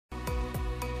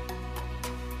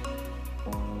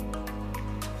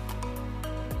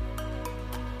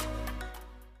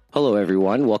Hello,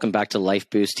 everyone. Welcome back to Life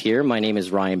Boost here. My name is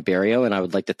Ryan Barrio, and I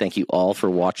would like to thank you all for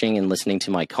watching and listening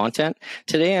to my content.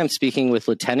 Today, I'm speaking with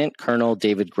Lt.Col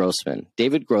David Grossman.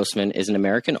 David Grossman is an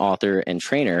American author and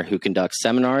trainer who conducts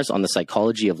seminars on the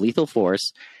psychology of lethal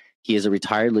force. He is a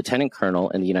retired lieutenant colonel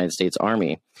in the United States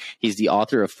Army. He's the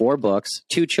author of 4 books,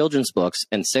 2 children's books,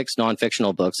 and 6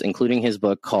 non-fictional books, including his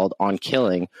book called On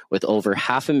Killing, with over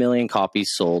 500,000 copies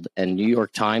sold, and New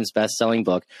York Times best-selling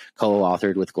book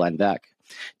co-authored with Glenn Beck.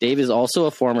 Dave is also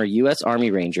a former U.S.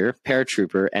 Army Ranger,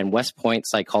 paratrooper, and West Point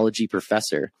psychology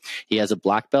professor. He has a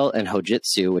black belt in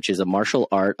Hojitsu, which is a martial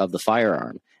art of the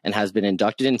firearm, and has been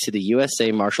inducted into the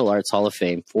USA Martial Arts Hall of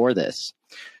Fame for this.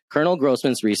 Colonel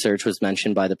Grossman's research was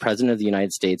mentioned by the President of the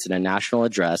United States in a national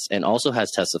address and also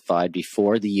has testified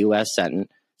before the U.S.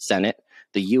 Senate,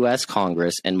 the U.S.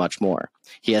 Congress, and much more.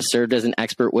 He has served as an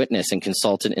expert witness and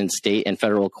consultant in state and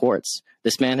federal courts.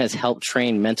 This man has helped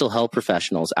train mental health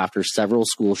professionals after several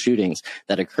school shootings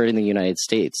that occurred in the United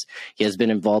States. He has been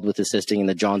involved with assisting in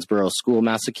the Jonesboro school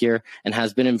massacre and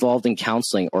has been involved in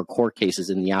counseling or court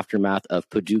cases in the aftermath of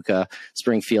Paducah,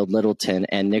 Springfield, Littleton,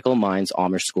 and Nickel Mines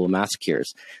Amish school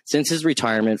massacres. Since his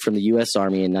retirement from the U.S.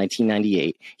 Army in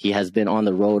 1998, he has been on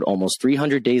the road almost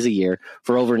 300 days a year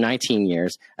for over 19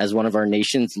 years as one of our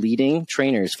nation's leading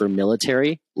trainers for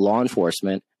military, law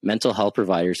enforcement, mental health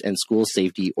providers, and school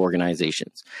safety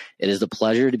organizations. It is a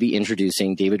pleasure to be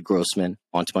introducing David Grossman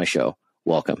onto my show.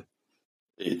 Welcome.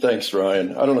 Hey, thanks,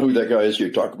 Ryan. I don't know who that guy is you're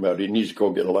talking about. He needs to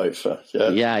go get a life.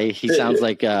 Yeah, he sounds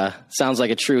like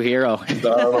a true hero. I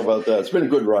don't know about that. It's been a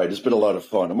good ride. It's been a lot of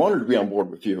fun. I'm honored to be on board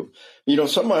with you. You know,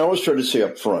 something I always try to say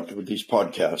up front with these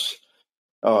podcasts.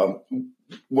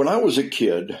 When I was a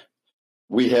kid,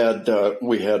 we had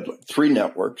 3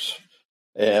 networks.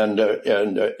 And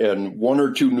 1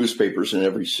 or 2 newspapers in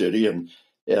every city, and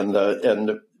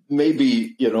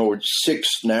maybe 6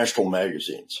 national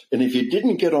magazines. And if you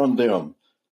didn't get on them,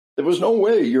 there was no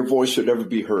way your voice would ever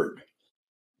be heard.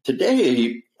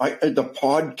 Today, the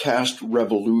podcast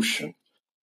revolution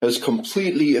has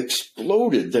completely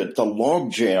exploded. That the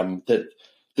logjam that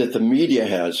the media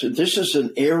has. This is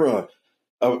an era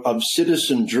of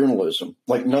citizen journalism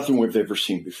like nothing we've ever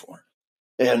seen before.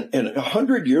 And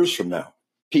 100 years from now,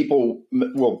 people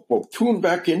will tune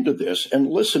back into this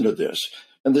and listen to this.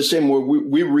 And the same way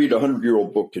we read a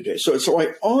 100-year-old book today. So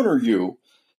I honor you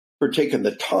for taking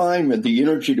the time and the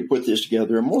energy to put this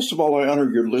together. And most of all, I honor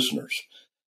your listeners.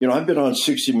 You know, I've been on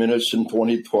 60 Minutes in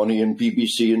 2020 and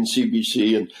BBC and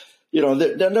CBC. And,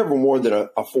 they're never more than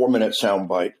a 4-minute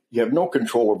soundbite. You have no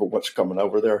control over what's coming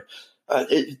over there.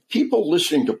 People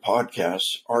listening to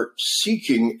podcasts are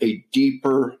seeking a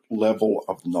deeper level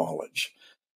of knowledge.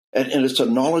 And it's a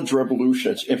knowledge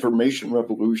revolution. It's information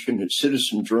revolution. It's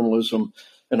citizen journalism.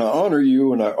 And I honor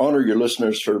you and I honor your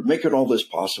listeners for making all this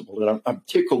possible. And I'm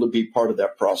tickled to be part of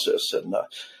that process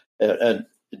and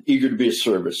eager to be of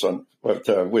service with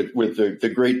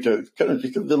the great kind of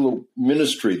the little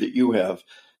ministry that you have,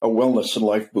 a wellness and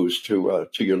life boost to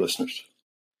your listeners.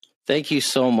 Thank you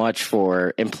so much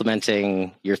for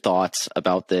implementing your thoughts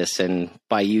about this, and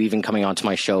by you even coming onto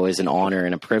my show is an honor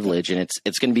and a privilege. And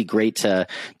it's going to be great to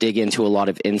dig into a lot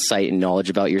of insight and knowledge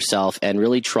about yourself and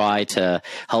really try to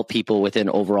help people within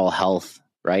overall health,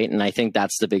 right? And I think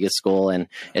that's the biggest goal, and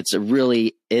it's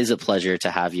really is a pleasure to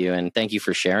have you, and thank you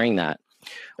for sharing that.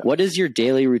 What does your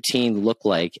daily routine look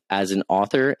like as an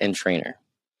author and trainer?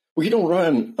 Well,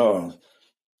 Ryan,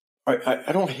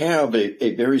 I don't have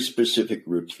a very specific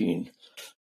routine.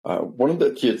 One of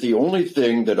the only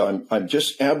thing that I'm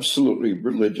just absolutely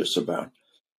religious about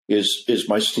is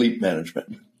my sleep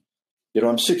management.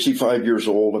 I'm 65 years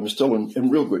old. I'm still in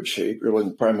real good shape, really in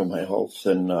the prime of my health.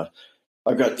 And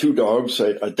I've got 2 dogs.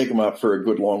 I take them out for a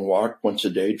good long walk once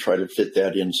a day, try to fit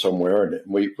that in somewhere. And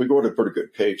we go at a pretty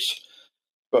good pace.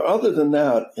 But other than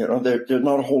that, there's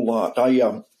not a whole lot.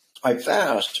 I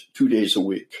fast 2 days a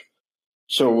week.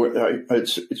 So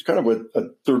it's kind of a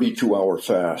 32-hour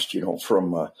fast,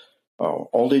 from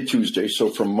all day Tuesday. So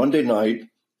from Monday night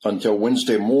until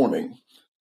Wednesday morning,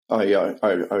 I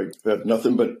have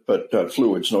nothing but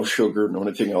fluids, no sugar, no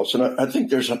anything else. And I think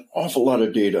there's an awful lot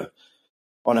of data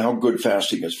on how good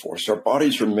fasting is for us. Our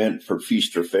bodies are meant for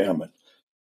feast or famine.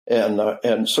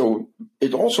 And so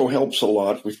it also helps a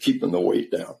lot with keeping the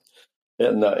weight down.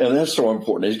 And that's so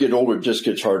important. As you get older, it just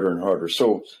gets harder and harder.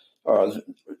 So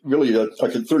really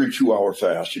like a 32-hour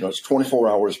fast, it's 24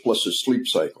 hours plus a sleep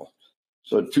cycle.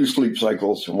 So 2 sleep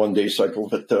cycles and 1 day cycle.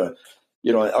 But,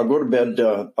 I'll go to bed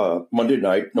Monday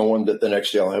night knowing that the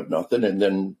next day I'll have nothing. And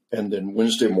then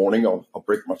Wednesday morning, I'll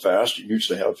break my fast and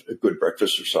usually have a good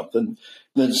breakfast or something. And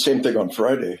then the same thing on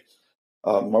Friday.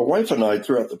 My wife and I,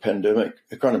 throughout the pandemic,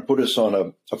 kind of put us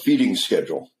on a feeding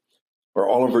schedule where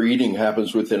all of our eating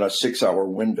happens within a 6-hour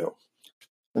window.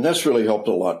 And that's really helped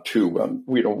a lot, too.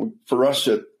 For us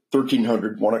at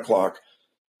 1300, 1 o'clock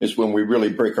is when we really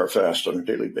break our fast on a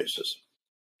daily basis.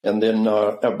 And then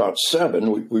about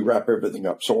 7, we wrap everything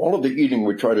up. So all of the eating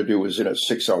we try to do is in a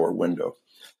 6-hour window.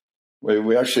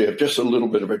 We actually have just a little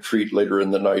bit of a treat later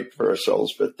in the night for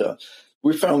ourselves, but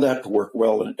we found that to work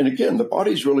well. And again, the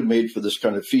body's really made for this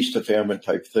kind of feast to famine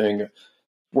type thing.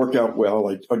 Work out well.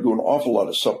 I do an awful lot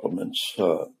of supplements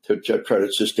to try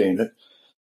to sustain it.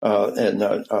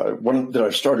 One that I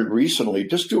started recently,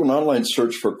 just do an online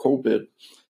search for COVID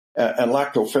and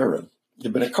lactoferrin. There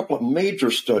have been a couple of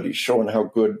major studies showing how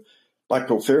good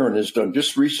lactoferrin is done.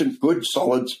 Just recent, good,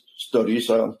 solid studies.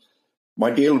 My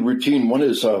daily routine, one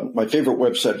is my favorite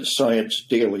website is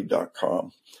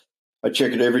ScienceDaily.com. I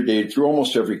check it every day through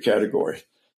almost every category.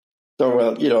 So,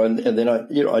 and then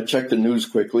I check the news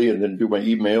quickly and then do my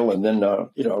email. And then,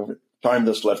 time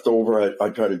that's left over, I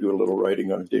try to do a little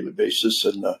writing on a daily basis.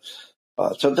 And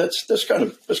so that's kind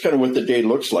of what the day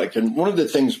looks like. And one of the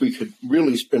things we could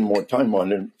really spend more time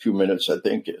on in a few minutes, I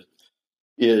think,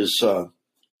 is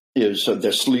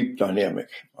the sleep dynamic.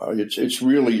 It's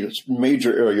really a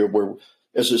major area where,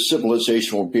 as a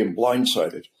civilization, we're being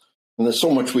blindsided. And there's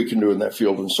so much we can do in that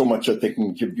field, and so much I think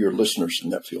can give your listeners in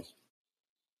that field.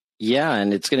 Yeah,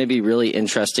 and it's going to be really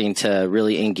interesting to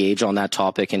really engage on that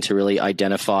topic and to really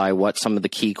identify what some of the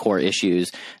key core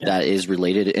issues that is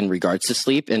related in regards to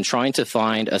sleep and trying to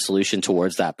find a solution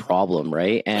towards that problem,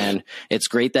 right? And it's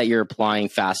great that you're applying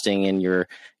fasting in your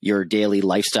daily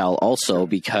lifestyle also,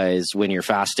 because when you're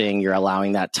fasting, you're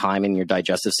allowing that time in your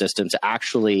digestive system to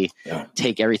actually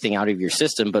take everything out of your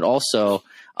system, but also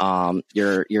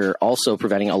you're also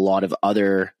preventing a lot of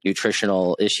other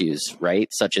nutritional issues, right?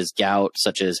 Such as gout,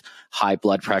 such as high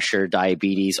blood pressure,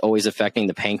 diabetes, always affecting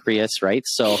the pancreas, right?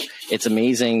 So it's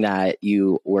amazing that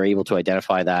you were able to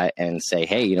identify that and say,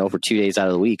 hey, for 2 days out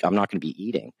of the week, I'm not going to be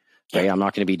eating, right? I'm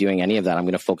not going to be doing any of that. I'm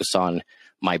going to focus on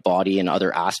my body and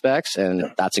other aspects.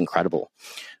 And that's incredible.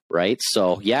 Right.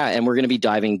 So, yeah. And we're going to be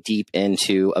diving deep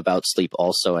into about sleep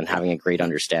also and having a great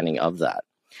understanding of that.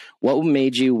 What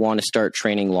made you want to start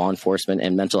training law enforcement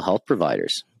and mental health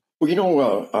providers?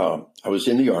 Well, I was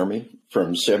in the Army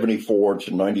from 74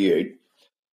 to 98.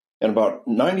 And about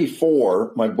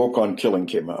 94, my book on killing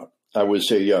came out. I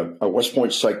was a West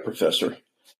Point psych professor.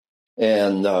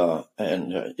 And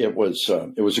it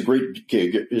was a great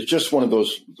gig. It's just one of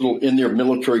those little in their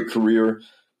military career.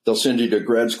 They'll send you to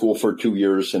grad school for 2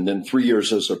 years and then 3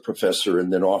 years as a professor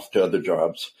and then off to other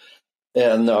jobs.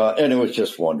 And it was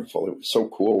just wonderful. It was so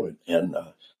cool.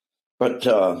 But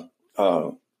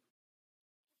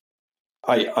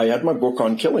I had my book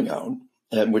on killing out,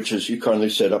 and which, as you kindly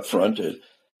said up front,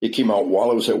 it came out while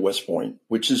I was at West Point,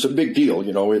 which is a big deal.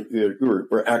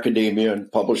 We're academia and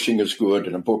publishing is good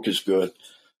and a book is good.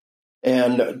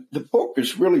 And the book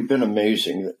has really been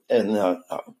amazing. And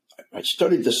I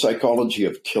studied the psychology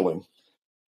of killing.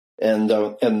 And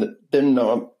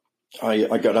then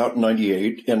I got out in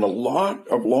 98, and a lot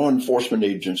of law enforcement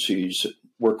agencies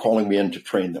were calling me in to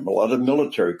train them. A lot of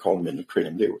military called me in to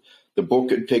train them. The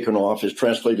book had taken off, is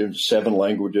translated into 7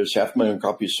 languages, 500,000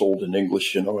 copies sold in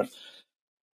English,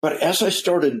 But as I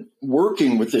started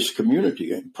working with this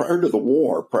community, prior to the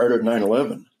war, prior to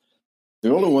 9/11,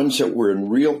 the only ones that were in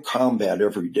real combat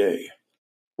every day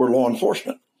were law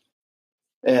enforcement.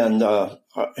 And I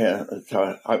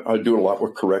do a lot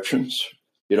with corrections.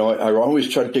 I always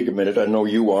try to take a minute. I know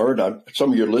you are, and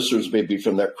some of your listeners may be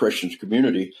from that corrections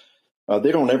community.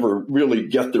 They don't ever really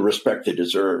get the respect they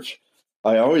deserve.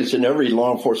 I always, in every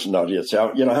law enforcement audience,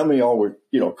 how many of y'all were,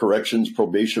 corrections,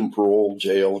 probation, parole,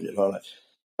 jail,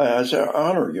 I say, I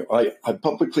honor you. I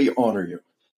publicly honor you.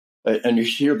 And you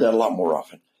hear that a lot more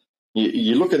often.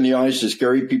 You look in the eyes of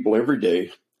scary people every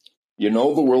day. The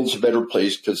world's a better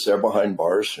place because they're behind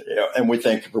bars, and we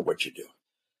thank you for what you do.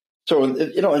 So,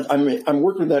 I'm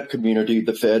working with that community,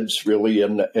 the feds really,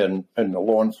 and the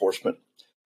law enforcement.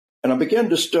 And I began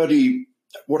to study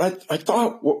what I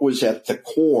thought what was at the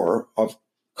core of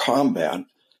combat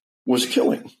was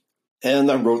killing.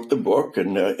 And I wrote the book,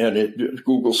 and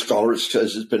Google Scholar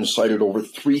says it's been cited over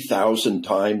 3,000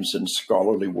 times in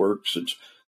scholarly works. It's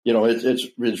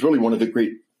really one of the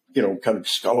great, kind of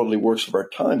scholarly works of our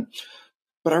time.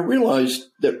 But I realized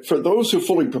that for those who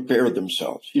fully prepare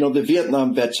themselves, the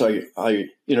Vietnam vets I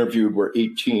interviewed were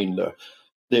 18.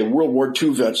 The World War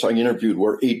II vets I interviewed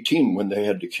were 18 when they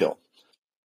had to kill.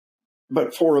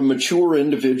 But for a mature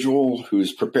individual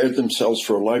who's prepared themselves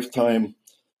for a lifetime,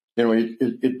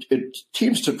 it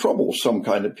seems to trouble some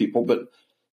kind of people. But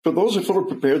for those who fully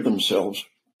prepared themselves,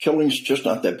 killing's just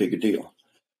not that big a deal.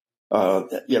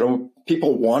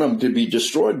 People want them to be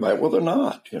destroyed by it. Well, they're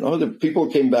not. The people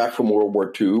who came back from World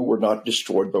War II were not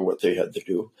destroyed by what they had to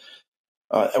do.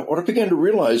 What I began to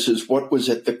realize is what was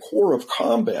at the core of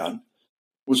combat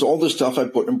was all the stuff I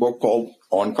put in a book called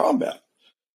On Combat,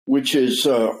 which is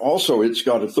also, it's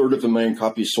got 1/3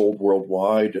 copies sold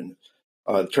worldwide and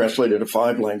translated to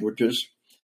 5 languages.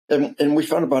 And we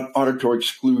found about auditory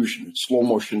exclusion and slow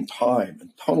motion time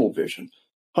and tunnel vision.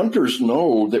 Hunters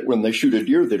know that when they shoot a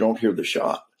deer, they don't hear the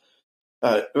shot.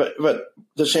 But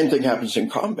the same thing happens in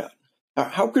combat.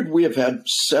 How could we have had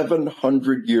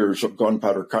 700 years of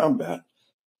gunpowder combat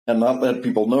and not let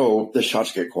people know the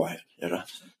shots get quiet?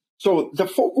 So the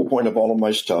focal point of all of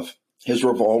my stuff has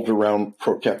revolved around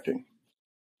protecting.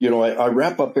 I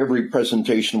wrap up every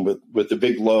presentation with the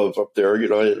big love up there,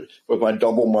 with my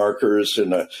double markers,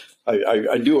 and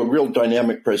I do a real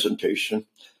dynamic presentation.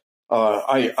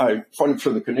 I find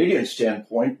from the Canadian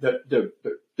standpoint that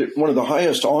one of the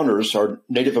highest honors our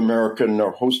Native American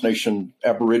or host nation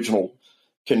Aboriginal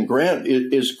can grant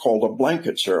is called a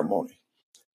blanket ceremony.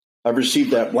 I've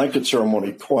received that blanket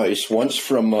ceremony twice. Once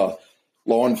from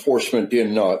law enforcement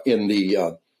in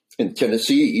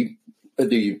Tennessee,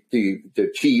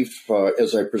 the chief,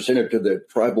 as I presented to the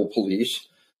tribal police,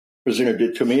 presented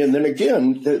it to me, and then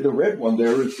again the red one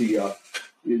there is the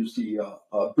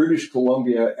British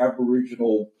Columbia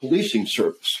Aboriginal Policing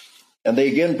Service, and they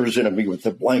again presented me with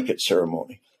the blanket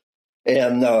ceremony,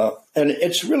 and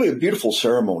it's really a beautiful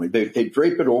ceremony. They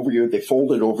drape it over you, they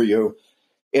fold it over you,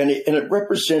 and it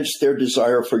represents their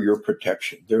desire for your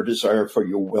protection, their desire for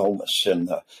your wellness, and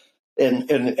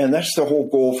that's the whole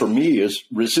goal for me is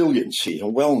resiliency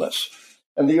and wellness,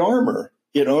 and the armor,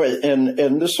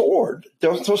 and the sword.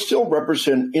 They'll still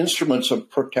represent instruments of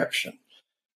protection.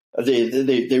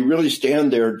 They really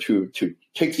stand there to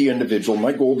take the individual.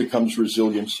 My goal becomes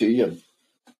resiliency,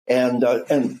 and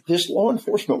this law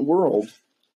enforcement world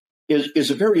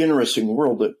is a very interesting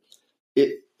world. That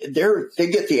they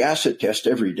get the acid test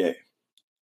every day.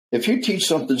 If you teach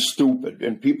something stupid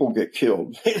and people get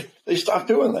killed, they stop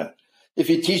doing that. If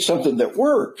you teach something that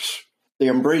works, they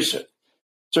embrace it.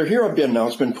 So here I've been now.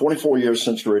 It's been 24 years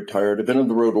since I retired. I've been on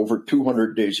the road over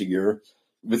 200 days a year,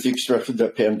 with the exception of the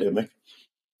pandemic.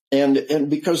 And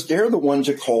because they're the ones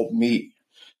that called me.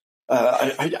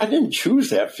 I didn't choose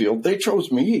that field. They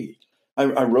chose me.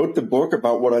 I wrote the book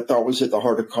about what I thought was at the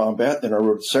heart of combat. Then I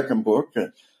wrote a second book.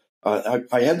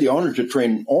 I had the honor to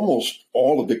train almost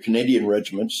all of the Canadian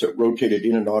regiments that rotated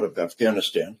in and out of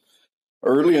Afghanistan.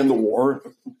 Early in the war,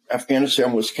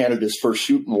 Afghanistan was Canada's first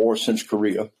shooting war since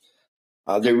Korea.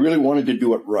 They really wanted to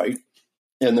do it right.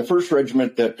 And the first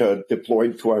regiment that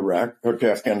deployed to Iraq or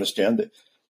to Afghanistan,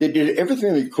 they did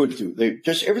everything they could do.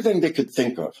 Just everything they could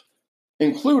think of,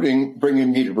 including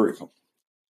bringing me to brief them.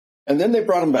 And then they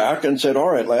brought them back and said,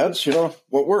 all right, lads,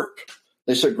 what worked?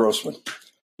 They said, Grossman.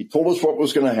 He told us what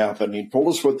was going to happen. He told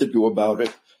us what to do about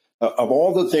it. Of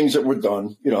all the things that were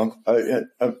done,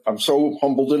 I'm so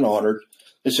humbled and honored.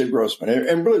 They said, Grossman.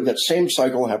 And really that same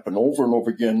cycle happened over and over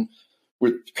again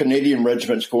with Canadian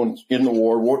regiments going in the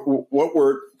war. What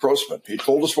worked? Grossman. He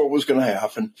told us what was going to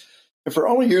happen. And for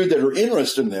all of you that are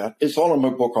interested in that, it's all in my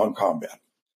book on combat.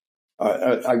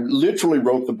 I literally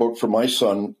wrote the book for my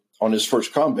son on his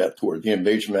first combat tour, the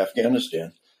invasion of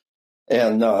Afghanistan.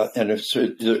 And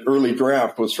the early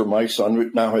draft was for my son,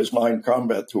 who now has 9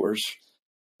 combat tours.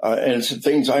 And it's the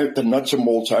things the nuts and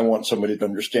bolts I want somebody to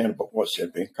understand about what's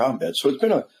in combat. So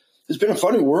it's been a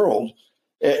funny world,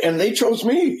 and they chose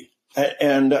me.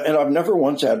 And I've never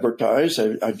once advertised.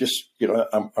 I just,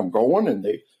 I'm going, and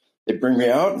they bring me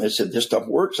out, and they said, this stuff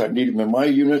works. I need them in my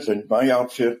unit and my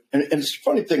outfit. And it's a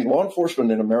funny thing, law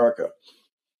enforcement in America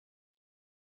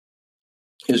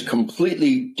is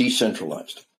completely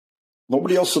decentralized.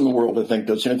 Nobody else in the world, I think,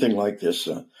 does anything like this.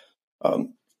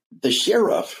 The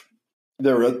sheriff,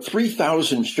 there are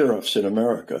 3,000 sheriffs in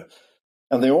America,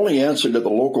 and they only answer to the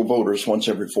local voters once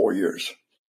every 4 years.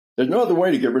 There's no other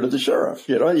way to get rid of the sheriff.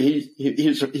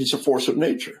 He's a force of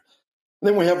nature. And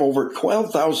then we have over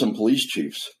 12,000 police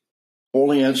chiefs who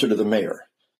only answer to the mayor,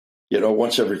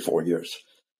 once every 4 years.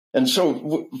 And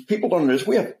so people don't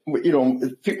understand. We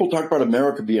have, people talk about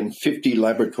America being 50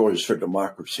 laboratories for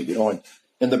democracy, and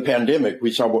in the pandemic,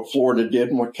 we saw what Florida did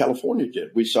and what California did.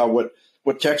 We saw what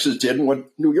Texas did and what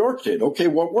New York did. Okay,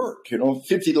 what worked?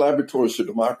 50 laboratories for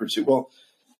democracy. Well,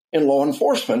 in law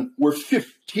enforcement, we're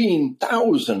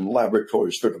 15,000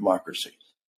 laboratories for democracy,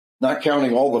 not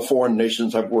counting all the foreign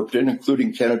nations I've worked in,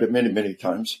 including Canada many, many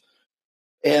times.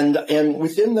 And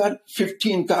within that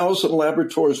 15,000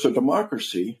 laboratories for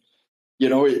democracy,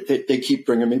 they keep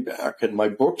bringing me back. And my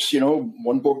books,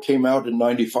 one book came out in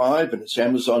 95 and it's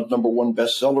Amazon's #1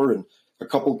 bestseller in a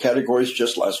couple of categories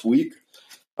just last week.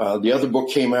 The other book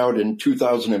came out in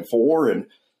 2004 and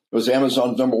it was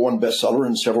Amazon's #1 bestseller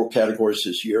in several categories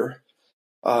this year.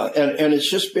 And it's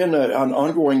just been an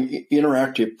ongoing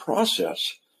interactive process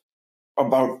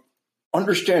about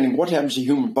understanding what happens to the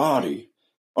human body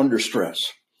under stress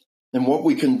and what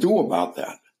we can do about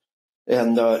that.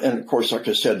 And of course, like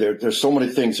I said, there's so many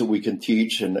things that we can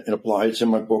teach and apply. It's in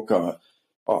my book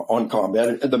on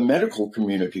combat. And the medical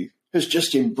community has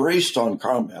just embraced on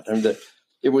combat. And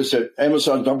it was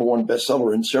Amazon's #1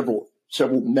 bestseller in several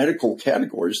medical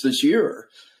categories this year.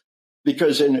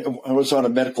 Because I was on a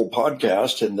medical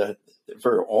podcast and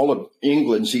for all of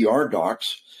England's ER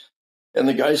docs, and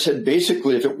the guy said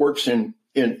basically if it works in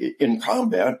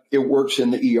combat, it works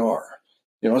in the ER.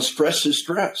 Stress is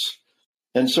stress.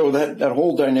 And so that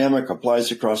whole dynamic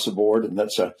applies across the board, and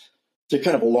that's a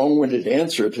kind of a long-winded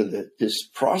answer to this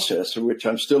process, which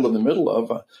I'm still in the middle of.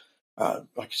 Like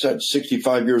I said,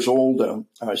 65 years old.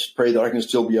 I pray that I can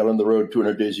still be out on the road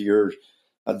 200 days a year,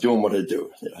 doing what I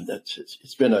do.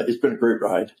 It's been a great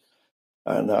ride.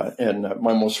 And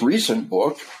my most recent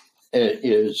book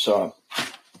is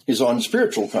on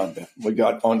spiritual combat. We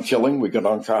got on killing, we got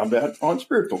on combat, on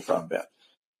spiritual combat.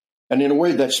 And in a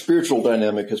way, that spiritual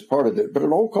dynamic is part of it, but it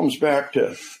all comes back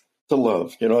to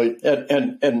love,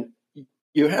 and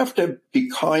you have to be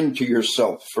kind to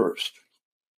yourself first.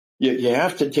 You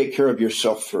have to take care of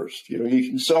yourself first.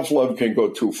 Self-love can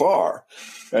go too far.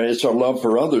 And it's our love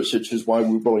for others, which is why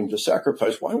we're willing to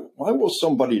sacrifice. Why will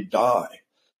somebody die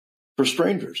for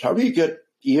strangers? How do you get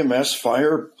EMS,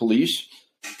 fire, police?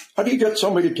 How do you get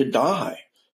somebody to die,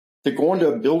 to go into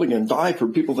a building and die for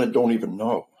people that don't even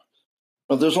know?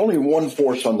 Well, there's only one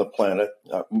force on the planet.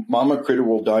 Mama critter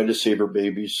will die to save her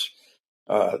babies.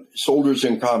 Soldiers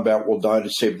in combat will die to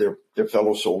save their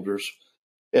fellow soldiers.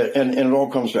 And it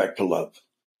all comes back to love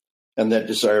and that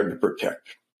desire to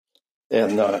protect.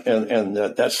 And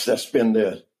that's been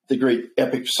the great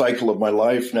epic cycle of my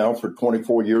life now for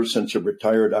 24 years since I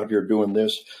retired out here doing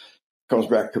this. It comes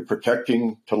back to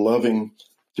protecting, to loving,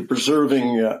 to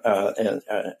preserving,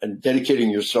 and dedicating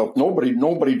yourself.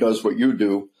 Nobody does what you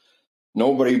do.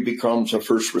 Nobody becomes a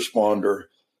first responder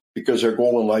because their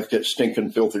goal in life gets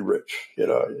stinking filthy rich.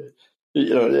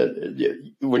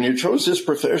 When you chose this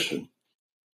profession,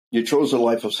 you chose a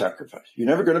life of sacrifice. You're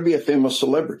never going to be a famous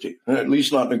celebrity, at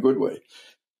least not in a good way.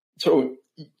 So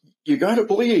you got to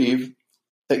believe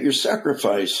that your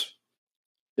sacrifice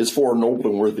is for a noble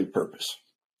and worthy purpose.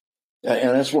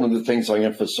 And that's one of the things I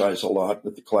emphasize a lot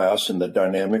with the class and the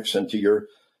dynamics, and to your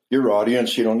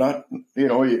audience,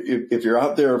 if you're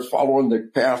out there following the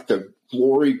path to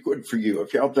glory, good for you.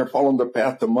 If you're out there following the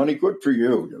path to money, good for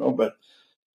you, but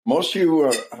most of you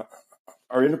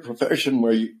are in a profession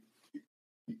where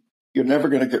you're never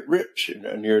going to get rich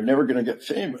and you're never going to get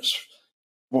famous.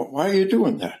 Well, why are you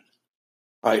doing that?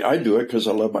 I do it because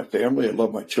I love my family. I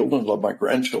love my children. I love my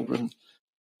grandchildren.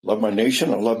 I love my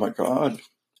nation. I love my God.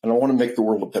 And I want to make the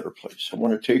world a better place. I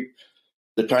want to take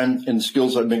the time and the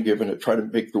skills I've been given to try to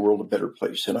make the world a better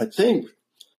place. And I think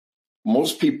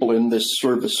most people in this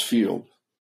service field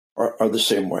are the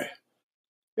same way.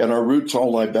 And our roots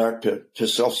all lie back to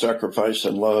self-sacrifice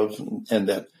and love and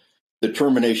that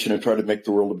determination to try to make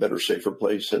the world a better, safer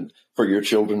place, and for your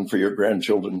children, for your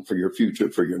grandchildren, for your future,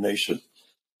 for your nation.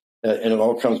 And it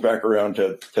all comes back around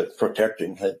to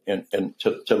protecting and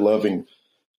to loving.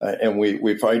 And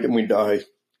we fight and we die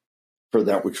for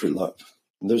that which we love.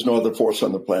 And there's no other force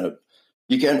on the planet.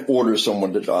 You can't order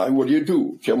someone to die. What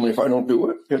do? Kill me if I don't do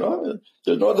it?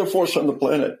 There's no other force on the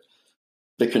planet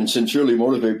that can sincerely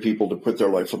motivate people to put their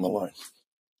life on the line.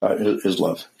 Is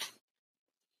love.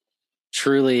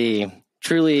 Truly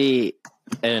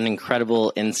an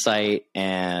incredible insight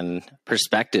and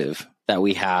perspective that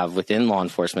we have within law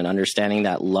enforcement, understanding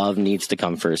that love needs to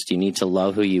come first. You need to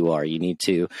love who you are. You need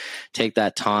to take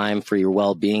that time for your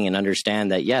well-being and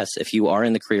understand that, yes, if you are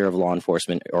in the career of law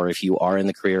enforcement or if you are in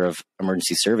the career of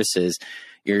emergency services,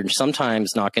 you're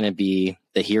sometimes not going to be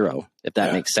the hero, if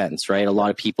that makes sense, right? A lot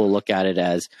of people look at it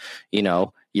as,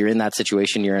 you're in that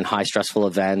situation, you're in high stressful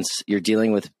events, you're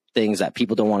dealing with things that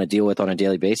people don't want to deal with on a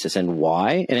daily basis. And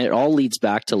why? And it all leads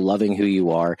back to loving who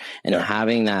you are and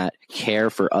having that care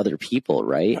for other people,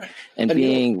 right? And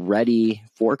being ready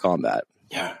for combat.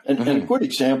 Yeah. And a good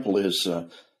example is,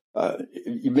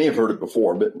 you may have heard it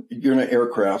before, but you're in an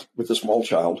aircraft with a small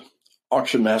child,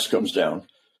 oxygen mask comes down.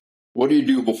 What do you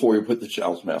do before you put the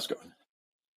child's mask on?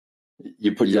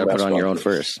 You put your mask on your own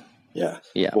first. Yeah.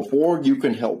 Before you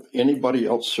can help anybody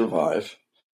else survive,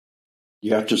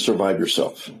 you have to survive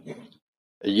yourself.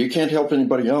 You can't help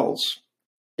anybody else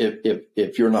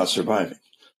if you're not surviving.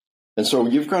 And so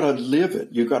you've got to live it.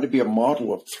 You've got to be a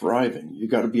model of thriving. You've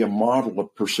got to be a model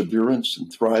of perseverance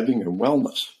and thriving and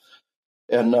wellness.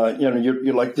 And,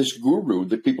 you're like this guru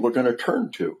that people are going to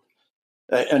turn to.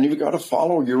 And you've got to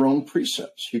follow your own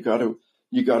precepts. You got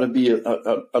to be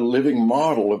a living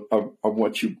model of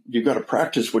what you got to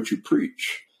practice what you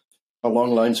preach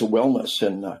along lines of wellness.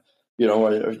 And,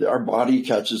 our body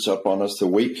catches up on us. The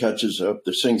weight catches up.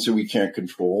 There's things that we can't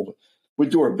control. We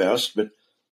do our best, but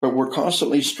we're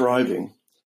constantly striving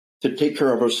to take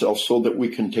care of ourselves so that we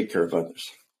can take care of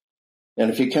others. And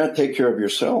if you can't take care of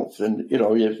yourself, then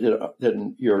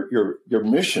then your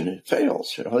mission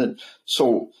fails. And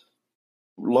so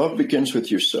love begins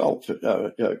with yourself.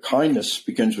 Kindness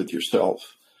begins with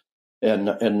yourself, and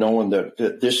knowing that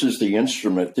this is the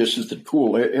instrument, this is the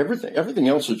tool. Everything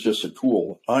else is just a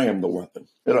tool. I am the weapon.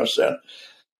 Said.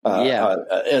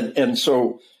 And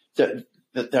so that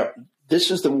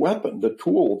this is the weapon, the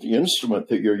tool, the instrument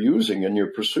that you're using in your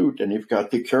pursuit, and you've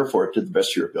got to care for it to the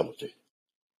best of your ability.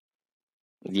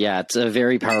 Yeah, it's a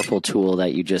very powerful tool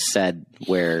that you just said,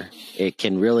 where it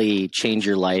can really change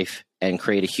your life and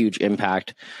create a huge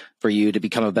impact for you to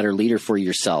become a better leader for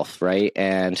yourself, right?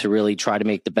 And to really try to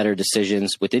make the better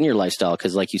decisions within your lifestyle.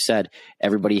 Because like you said,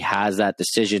 everybody has that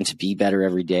decision to be better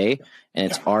every day. And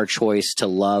it's our choice to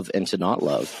love and to not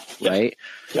love, right?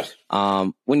 Yes.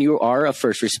 When you are a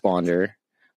first responder,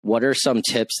 what are some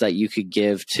tips that you could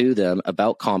give to them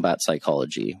about combat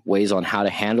psychology, ways on how to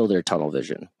handle their tunnel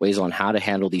vision, ways on how to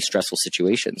handle these stressful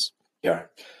situations? Yeah.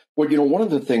 Well, one of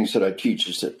the things that I teach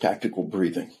is that tactical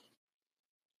breathing.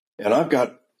 And I've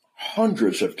got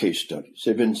hundreds of case studies.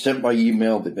 They've been sent by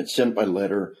email, they've been sent by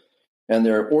letter, and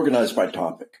they're organized by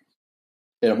topic.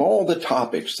 And of all the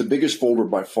topics, the biggest folder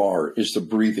by far is the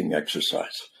breathing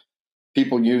exercise.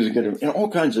 People using it in all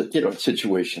kinds of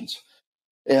situations.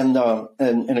 And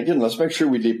again, let's make sure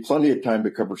we leave plenty of time to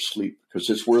cover sleep, because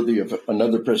it's worthy of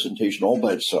another presentation all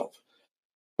by itself.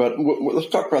 But let's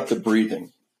talk about the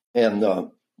breathing.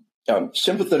 And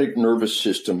sympathetic nervous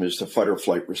system is the fight or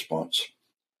flight response.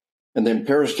 And then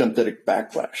parasympathetic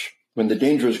backlash. When the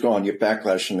danger is gone, you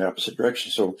backlash in the opposite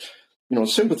direction. So,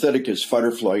 sympathetic is fight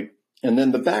or flight. And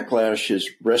then the backlash is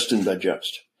rest and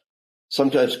digest,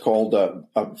 sometimes called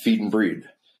feed and breed.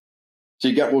 So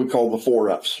you got what we call the 4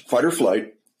 F's: fight or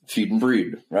flight, feed and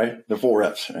breed, right? The 4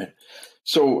 F's, right?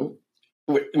 So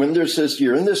when there's this,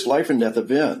 you're in this life and death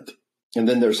event, and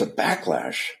then there's a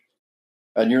backlash,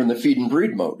 and you're in the feed and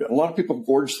breed mode. A lot of people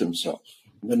gorge themselves.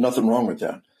 There's nothing wrong with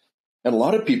that. And a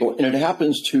lot of people, and it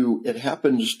happens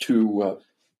to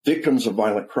victims of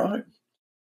violent crime.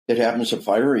 It happens to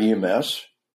fire EMS.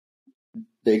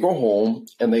 They go home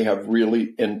and they have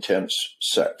really intense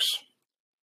sex.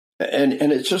 And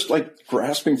it's just like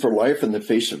grasping for life in the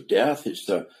face of death. Is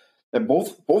that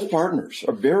both partners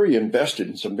are very invested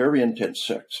in some very intense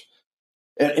sex.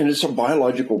 And it's a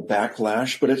biological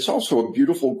backlash, but it's also a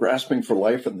beautiful grasping for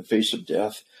life in the face of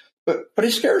death. But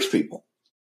it scares people.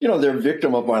 They're a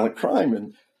victim of violent crime.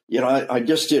 And, I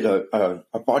just did a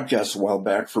podcast a while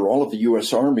back for all of the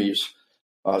U.S. Army's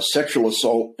sexual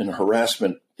assault and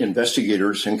harassment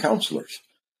investigators and counselors.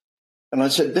 And I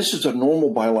said, this is a normal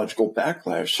biological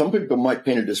backlash. Some people might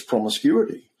paint it as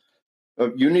promiscuity.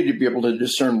 You need to be able to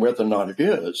discern whether or not it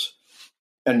is.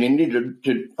 And you need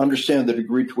to understand the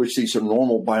degree to which these are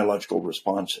normal biological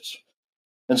responses.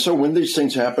 And so when these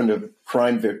things happen to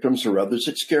crime victims or others,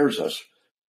 it scares us.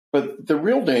 But the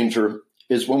real danger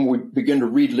is when we begin to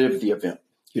relive the event.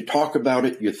 You talk about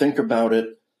it, you think about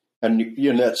it, and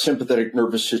you're in that sympathetic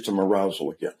nervous system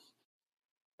arousal again.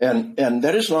 And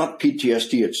that is not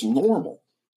PTSD, it's normal.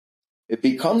 It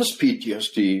becomes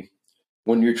PTSD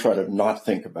when you try to not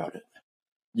think about it.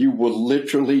 You will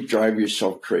literally drive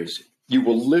yourself crazy. You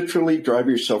will literally drive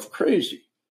yourself crazy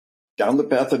down the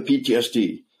path of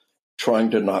PTSD trying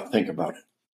to not think about it.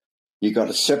 You got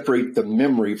to separate the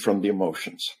memory from the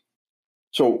emotions.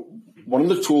 So one of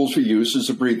the tools we use is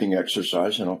a breathing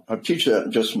exercise, and I'll teach that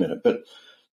in just a minute. But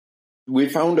we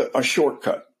found a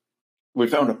shortcut. We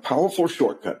found a powerful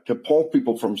shortcut to pull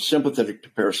people from sympathetic to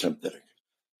parasympathetic,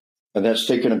 and that's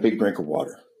taking a big drink of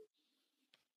water.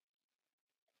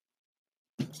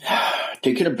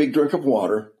 Taking a big drink of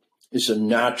water is a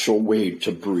natural way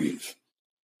to breathe.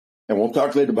 And we'll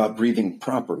talk later about breathing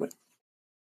properly.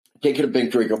 Taking a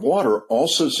big drink of water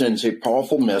also sends a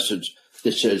powerful message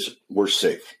that says we're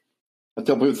safe. I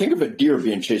tell people, think of a deer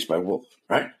being chased by a wolf,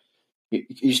 right?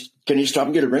 Can you stop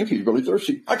and get a drink? He's really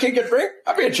thirsty. I can't get a drink.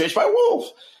 I'm being chased by a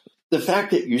wolf. The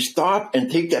fact that you stop and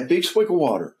take that big swig of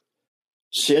water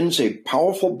sends a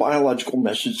powerful biological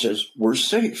message that says we're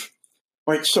safe,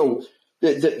 right? So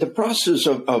The process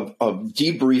of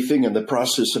debriefing and the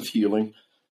process of healing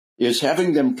is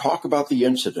having them talk about the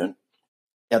incident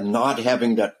and not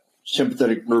having that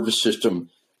sympathetic nervous system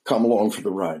come along for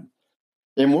the ride.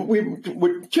 And what we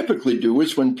would typically do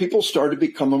is when people start to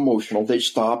become emotional, they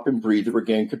stop and breathe and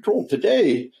regain control.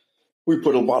 Today, we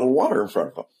put a bottle of water in front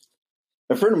of them.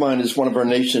 A friend of mine is one of our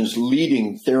nation's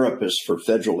leading therapists for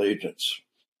federal agents.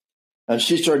 And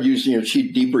she started using it.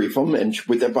 She'd debrief them and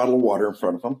with that bottle of water in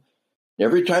front of them.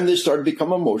 Every time they started to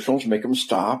become emotional, to make them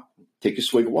stop, take a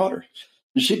swig of water.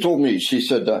 And she told me, she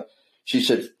said,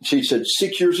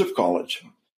 6 years of college,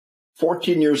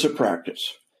 14 years of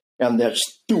practice, and that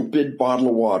stupid bottle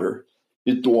of water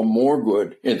is doing more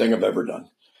good than anything I've ever done.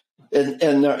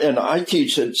 And I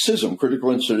teach at CISM,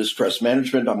 Critical Incident Stress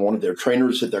Management. I'm one of their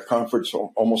trainers at their conference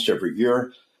almost every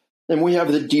year. And we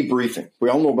have the debriefing. We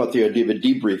all know about the idea of a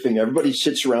debriefing. Everybody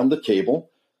sits around the table.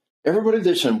 Everybody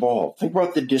that's involved. Think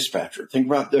about the dispatcher. Think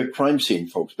about the crime scene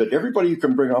folks. But everybody you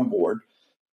can bring on board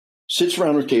sits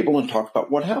around the table and talk about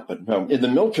what happened. Now, in the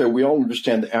military, we all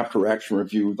understand the after-action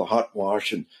review, the hot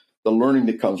wash, and the learning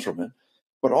that comes from it.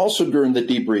 But also during the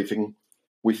debriefing,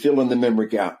 we fill in the memory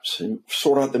gaps and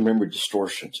sort out the memory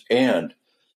distortions. And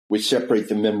we separate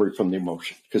the memory from the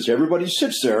emotion. Because everybody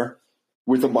sits there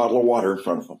with a bottle of water in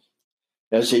front of them.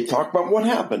 As they talk about what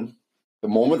happened, the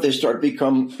moment they start to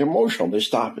become emotional, they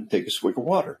stop and take a swig of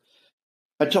water.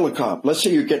 I tell a cop, let's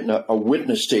say you're getting a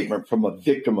witness statement from a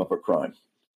victim of a crime.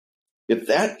 If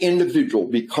that individual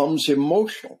becomes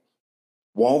emotional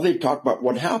while they talk about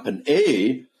what happened,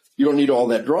 A, you don't need all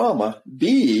that drama.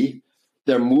 B,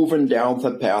 they're moving down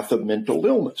the path of mental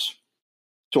illness.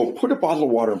 So put a bottle of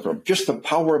water in front of them, just the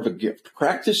power of a gift.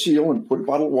 Crack the seal and put a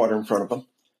bottle of water in front of them.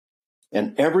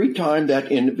 And every time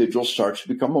that individual starts to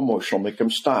become emotional, make them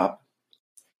stop.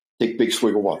 Take a big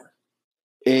swig of water.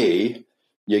 A,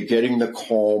 you're getting the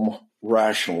calm,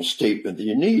 rational statement that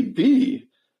you need. B,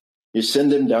 you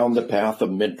send them down the path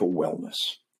of mental wellness.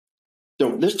 So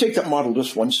let's take that model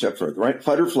just one step further, right?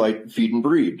 Fight or flight, feed and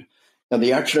breed. And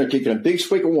the action of taking a big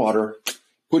swig of water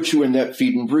puts you in that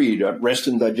feed and breed, rest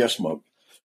and digest mode.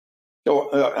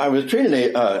 So I was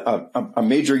training a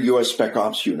major U.S. Spec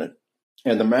Ops unit,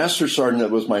 and the master sergeant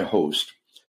that was my host,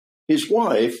 his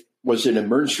wife was an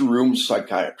emergency room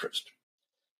psychiatrist.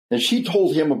 And she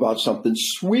told him about something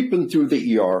sweeping through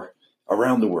the ER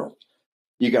around the world.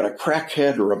 You got a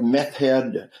crackhead or a meth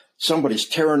head, somebody's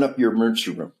tearing up your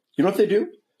emergency room. You know what they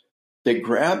do? They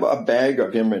grab a bag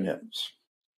of M&Ms.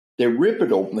 They rip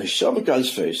it open, they shove a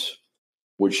guy's face,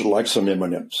 which is like some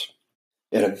M&Ms.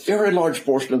 And a very large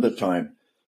portion of the time,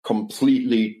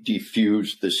 completely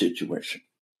defuse the situation.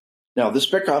 Now, the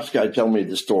Spec Ops guy told me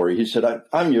the story. He said,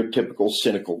 I'm your typical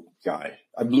cynical guy.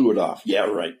 I blew it off. Yeah,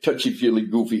 right. Touchy-feely,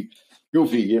 goofy,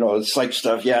 psych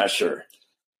stuff. Yeah, sure.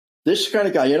 This kind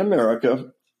of guy in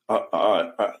America,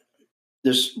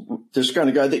 this kind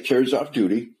of guy that carries off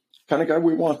duty, kind of guy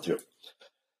we want to.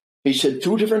 He said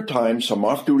 2 different times, I'm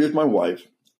off duty with my wife,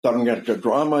 thought I'm going to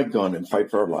draw my gun and fight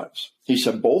for our lives. He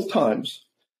said both times,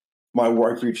 my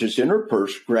wife reaches in her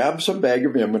purse, grabs a bag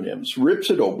of M&Ms, rips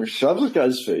it open, shoves the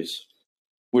guy's face,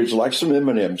 which like some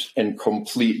M&Ms, and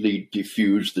completely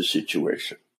defused the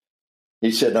situation.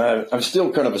 He said, I'm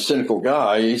still kind of a cynical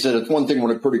guy. He said, it's one thing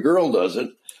when a pretty girl does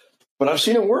it, but I've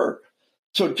seen it work.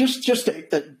 So just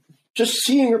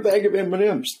seeing a bag of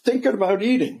M&Ms, thinking about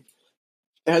eating,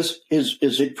 is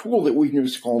a tool that we can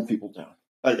use to calm people down.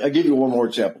 I give you one more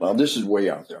example. Now, this is way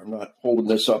out there. I'm not holding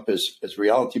this up as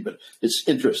reality, but it's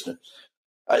interesting.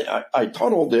 I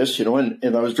taught all this, and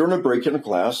I was during a break in a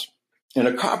class, and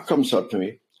a cop comes up to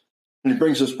me, and he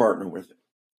brings his partner with him.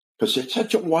 Because it's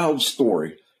such a wild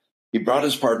story. He brought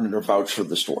his partner to vouch for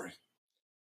the story.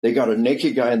 They got a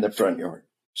naked guy in the front yard,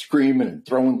 screaming and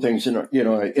throwing things,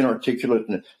 inarticulate,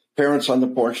 and parents on the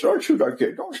porch, don't shoot our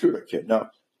kid, don't shoot our kid.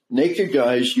 Now, naked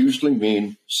guys usually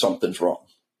mean something's wrong.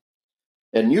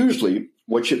 And usually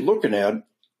what you're looking at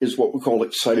is what we call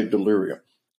excited delirium.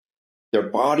 Their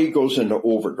body goes into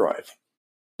overdrive.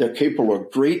 They're capable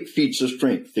of great feats of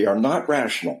strength. They are not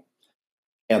rational,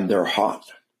 and they're hot.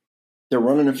 They're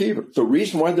running a fever. The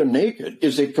reason why they're naked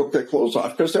is they took their clothes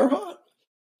off because they're hot.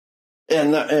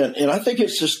 And I think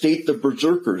it's the state the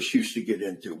berserkers used to get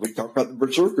into. We talk about the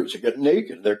berserkers. They get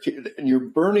naked. And you're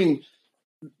burning.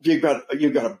 You got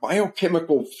a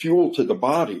biochemical fuel to the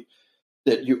body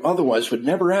that you otherwise would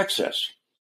never access.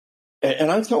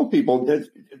 And I tell people that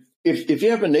if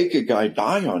you have a naked guy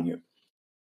die on you,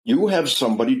 you have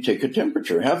somebody take a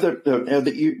temperature. Have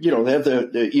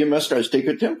the EMS guys take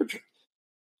a temperature.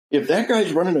 If that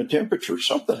guy's running a temperature,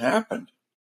 something happened,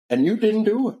 and you didn't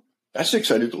do it. That's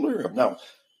excited delirium. Now,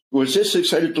 Was this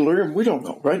excited delirium? We don't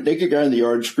know, right? Naked guy in the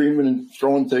yard screaming and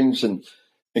throwing things. And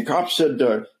cops said,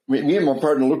 me and my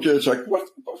partner looked at it, it's like, what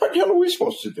the hell are we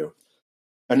supposed to do?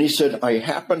 And he said, I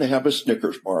happen to have a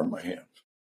Snickers bar in my hand.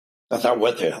 I thought,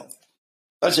 what the hell?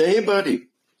 I said, hey, buddy,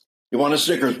 you want a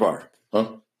Snickers bar?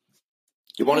 Huh?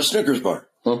 You want a Snickers bar?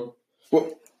 Huh?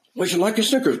 Well, would you like a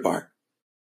Snickers bar?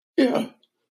 Yeah.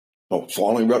 Oh,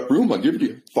 follow me up room, I'll give it to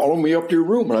you. Follow me up to your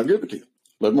room and I'll give it to you.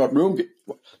 Let my room get,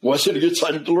 was it to get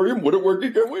excited delirium? Would it work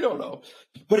again? We don't know.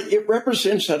 But it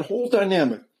represents that whole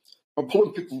dynamic of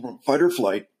pulling people from fight or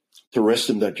flight to rest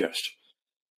and digest.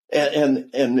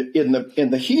 And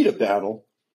in the heat of battle,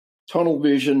 tunnel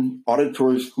vision,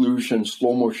 auditory exclusion,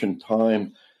 slow motion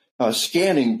time,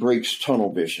 scanning breaks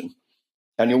tunnel vision.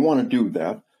 And you want to do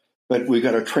that, but we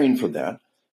got to train for that.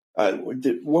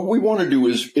 What we want to do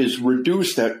is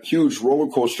reduce that huge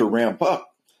roller coaster ramp up.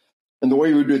 And the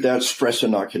way we do that, stress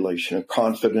inoculation and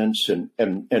confidence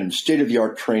and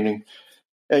state-of-the-art training.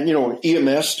 And,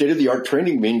 EMS, state-of-the-art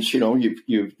training means,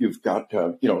 you've got,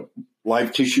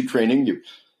 live tissue training.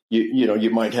 You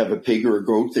might have a pig or a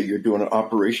goat that you're doing an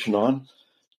operation on.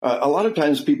 A lot of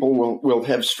times people will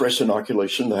have stress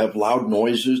inoculation. They'll have loud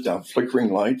noises, they'll have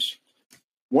flickering lights.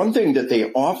 One thing that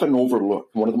they often overlook,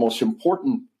 one of the most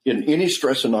important in any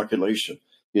stress inoculation,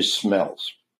 is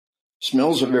smells.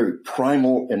 Smells are very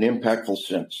primal and impactful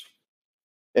sense.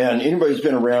 And anybody who's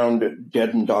been around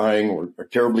dead and dying or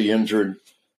terribly injured,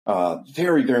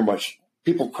 very, very much,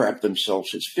 people crap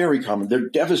themselves. It's very common. They're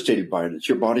devastated by it. It's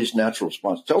your body's natural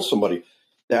response. Tell somebody,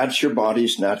 that's your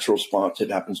body's natural response.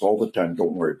 It happens all the time.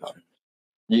 Don't worry about it.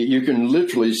 You can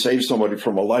literally save somebody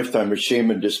from a lifetime of shame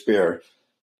and despair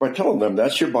by telling them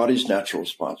that's your body's natural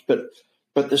response.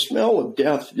 But the smell of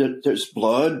death, there's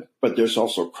blood, but there's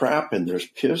also crap and there's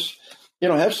piss.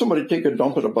 Have somebody take a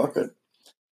dump in a bucket.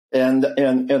 And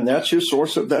that's your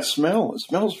source of that smell. It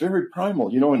smells very primal,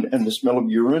 and the smell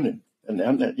of urine and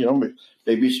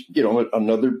maybe,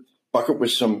 another bucket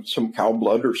with some cow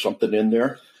blood or something in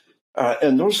there.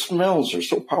 And those smells are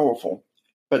so powerful.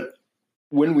 But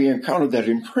when we encounter that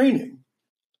in training,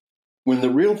 when the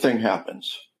real thing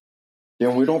happens,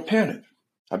 then we don't panic.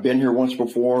 I've been here once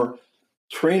before.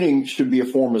 Training should be a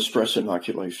form of stress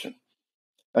inoculation.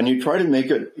 And you try to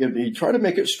make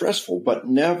it stressful, but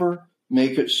never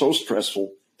make it so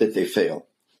stressful that they fail.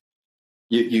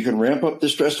 You can ramp up the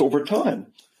stress over time.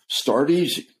 Start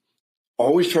easy.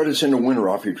 Always try to send a winner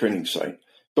off your training site.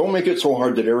 Don't make it so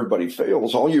hard that everybody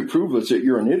fails. All you prove is that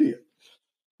you're an idiot.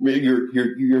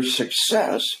 Your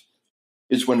success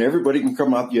is when everybody can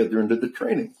come out the other end of the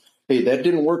training. Hey, that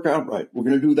didn't work out right. We're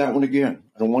going to do that one again.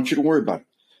 I don't want you to worry about it.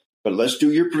 But let's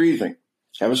do your breathing.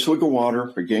 Have a swig of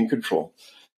water, regain control.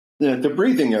 The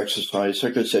breathing exercise,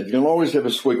 like I said, you can always have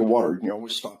a swig of water. You can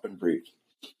always stop and breathe.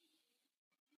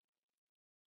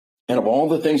 And of all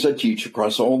the things I teach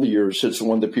across all the years, it's the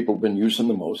one that people have been using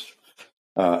the most.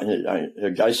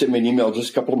 A guy sent me an email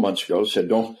just a couple of months ago, said,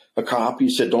 don't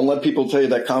let people tell you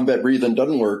that combat breathing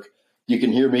doesn't work. You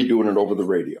can hear me doing it over the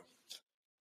radio.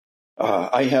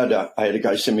 I had a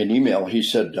guy send me an email. He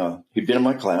said he'd been in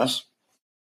my class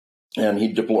and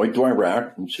he deployed to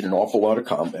Iraq and seen an awful lot of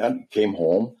combat, came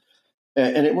home.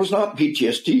 And it was not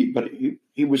PTSD, but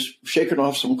he was shaking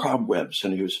off some cobwebs.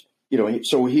 And he was,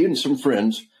 so he and some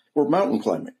friends were mountain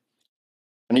climbing.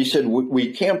 And he said,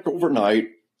 we camped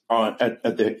overnight on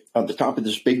the top of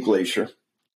this big glacier,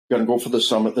 going to go for the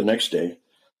summit the next day.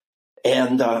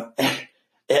 And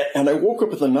I woke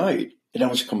up in the night and I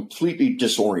was completely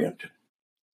disoriented.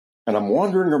 And I'm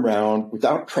wandering around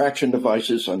without traction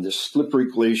devices on this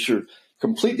slippery glacier,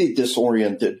 completely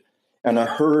disoriented. And I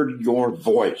heard your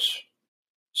voice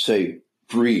say,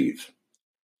 breathe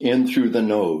in through the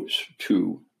nose,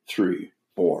 2, 3,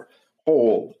 4.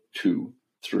 Hold, 2,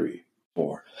 3,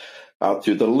 4. Out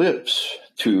through the lips,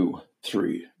 2,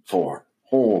 3, 4.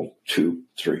 Hold, 2,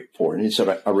 3, 4. And he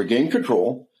said, I regained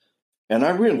control. And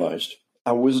I realized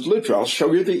I was literally, I'll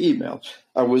show you the email.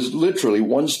 I was literally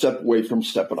one step away from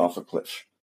stepping off a cliff.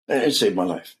 And it saved my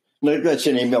life. And that's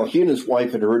an email. He and his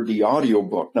wife had heard the audio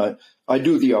book. Now, I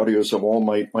do the audios of all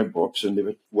my books, and they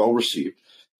were well received.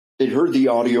 They'd heard the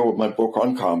audio of my book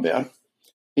on combat.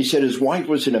 He said his wife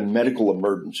was in a medical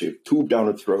emergency, a tube down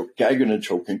her throat, gagging and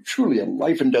choking, truly a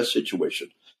life and death situation.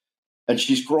 And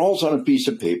she scrawls on a piece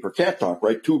of paper, can't talk,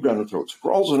 right? Tube down her throat,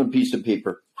 scrawls on a piece of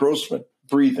paper, Grossman,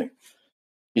 breathing.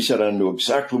 He said, I knew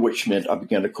exactly what she meant. I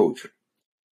began to coach her.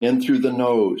 In through the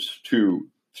nose, 2,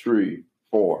 3,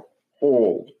 4.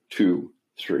 Hold, 2,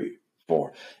 3,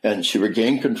 4. And she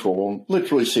regained control and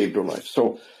literally saved her life.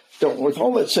 So with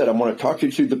all that said, I want to talk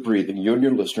you through the breathing, you and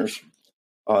your listeners.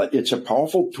 It's a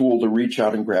powerful tool to reach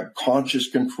out and grab conscious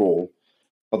control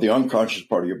of the unconscious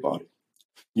part of your body.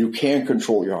 You can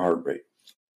control your heart rate.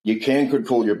 You can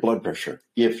control your blood pressure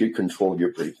if you control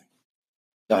your breathing.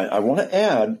 Now, I want to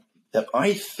add that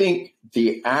I think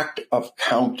the act of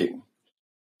counting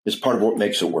is part of what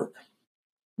makes it work.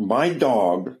 My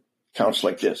dog counts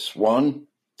like this: 1,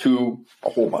 2, a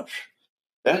whole bunch.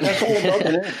 That's all a dog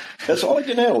can handle. That's all it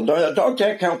can handle. A dog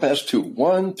can't count past 2.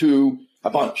 1, 2, a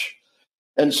bunch.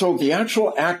 And so the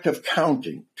actual act of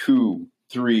counting 2,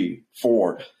 3,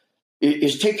 4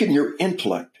 is taking your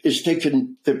intellect, is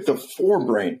taking the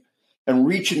forebrain and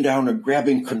reaching down and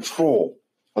grabbing control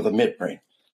of the midbrain.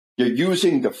 You're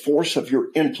using the force of your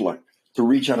intellect to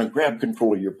reach out and grab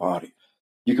control of your body.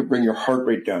 You can bring your heart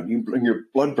rate down. You can bring your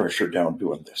blood pressure down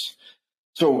doing this.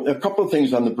 So a couple of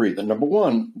things on the breathing. Number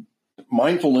one,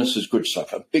 mindfulness is good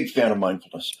stuff. I'm a big fan of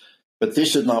mindfulness. But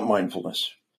this is not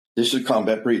mindfulness. This is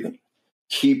combat breathing.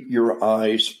 Keep your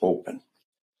eyes open.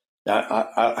 Now,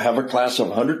 I have a class of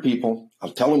 100 people.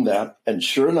 I'll tell them that. And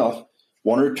sure enough,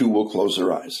 1 or 2 will close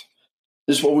their eyes.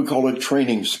 This is what we call a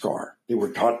training scar. They were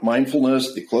taught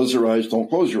mindfulness. They close their eyes. Don't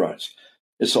close your eyes.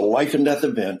 It's a life and death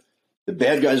event. The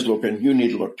bad guy's looking. You need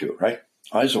to look too, right?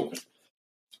 Eyes open.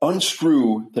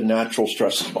 Unscrew the natural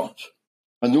stress response.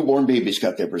 A newborn baby's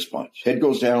got that response. Head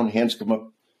goes down, hands come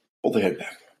up, pull the head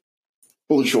back,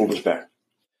 pull the shoulders back.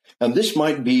 And this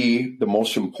might be the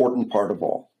most important part of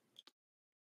all.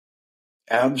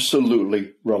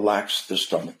 Absolutely relax the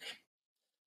stomach.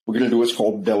 We're going to do what's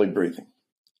called belly breathing.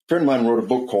 A friend of mine wrote a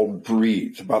book called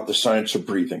Breathe, about the science of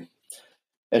breathing.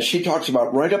 And she talks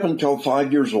about right up until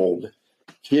 5 years old,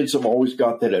 kids have always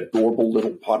got that adorable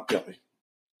little pot belly.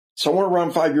 Somewhere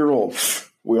around 5-year-old,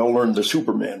 we all learned the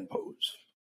Superman pose.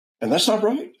 And that's not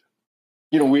right.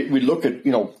 We look at,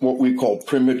 what we call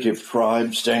primitive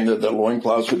tribes, standing at their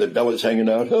loincloths with their bellies hanging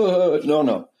out.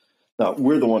 No,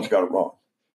 we're the ones who got it wrong.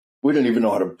 We didn't even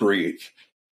know how to breathe.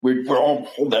 We're all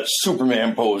hold that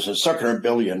Superman pose and sucking our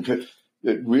belly into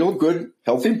real good,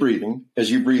 healthy breathing.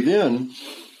 As you breathe in,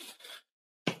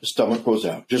 the stomach goes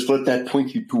out. Just let that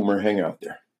Twinkie tumor hang out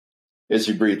there. As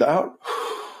you breathe out,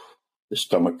 the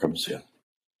stomach comes in.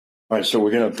 All right, so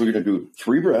we're gonna do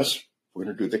 3 breaths. We're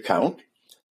gonna do the count.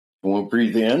 When we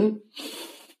breathe in,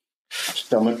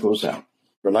 stomach goes out.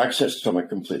 Relax that stomach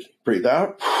completely. Breathe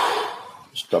out,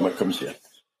 stomach comes in.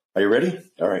 Are you ready?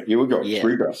 All right, here we go. Yeah.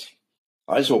 3 breaths.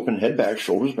 Eyes open, head back,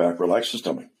 shoulders back. Relax the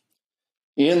stomach.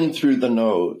 In through the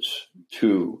nose.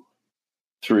 2,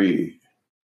 3,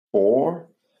 4.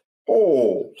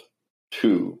 Hold.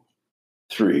 2,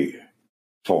 3,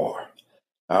 4.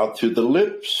 Out through the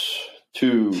lips.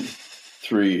 2,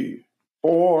 3,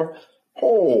 4.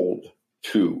 Hold.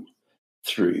 2,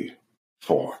 3,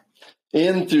 4.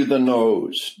 In through the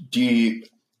nose. Deep,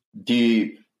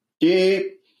 deep,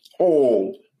 deep.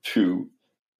 Hold. 2,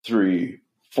 3,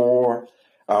 4.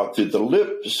 Out through the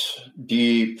lips.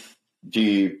 Deep,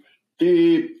 deep,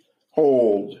 deep.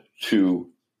 Hold.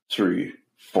 2, 3,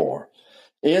 4.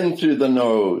 In through the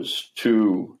nose.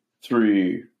 2,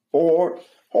 3, 4.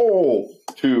 Hold.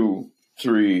 2,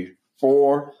 3,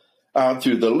 4. Out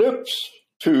through the lips.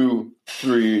 2,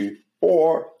 3,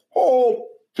 4. Hold.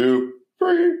 2,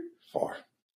 3, 4.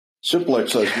 Simple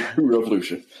exercise, true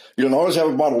revolution. You don't always have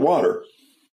a bottle of water.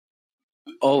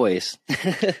 Always.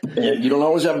 You don't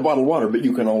always have a bottle of water, but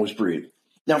you can always breathe.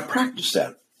 Now practice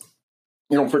that.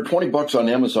 For $20 on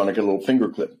Amazon, I get a little finger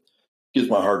clip. Gives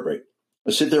my heart rate.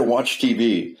 I sit there, watch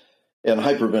TV, and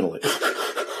hyperventilate.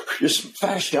 Just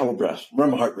fast, shallow breaths.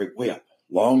 Run my heart rate way up.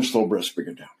 Long, slow breaths, bring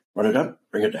it down. Run it up,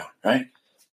 bring it down, right?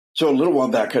 So a little while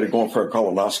back, I had to go in for a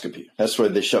colonoscopy. That's why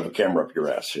they shove a camera up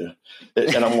your ass, yeah.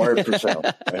 And I'm wired for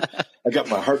sound. Right? I got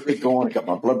my heart rate going. I got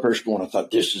my blood pressure going. I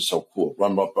thought, this is so cool.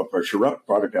 Run my blood pressure up,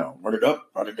 brought it down. Run it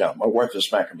up, brought it down. My wife is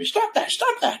smacking me. Stop that,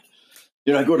 stop that.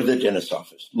 I go to the dentist's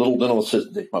office. Little dental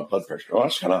assistant take my blood pressure. Oh,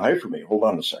 that's kind of high for me. Hold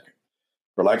on a second.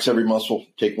 Relax every muscle.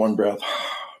 Take 1 breath.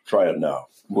 Try it now.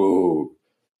 Whoa.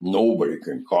 Nobody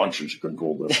can consciously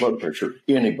control their blood pressure.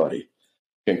 Anybody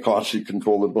can consciously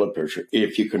control the blood pressure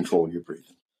if you control your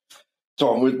breathing.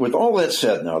 So with all that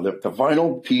said now, the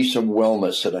vital piece of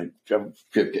wellness that I give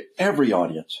to every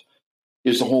audience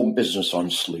is the whole business on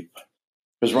sleep.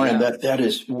 Because Ryan, that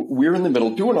is, we're in the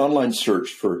middle. Do an online search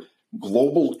for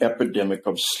global epidemic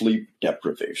of sleep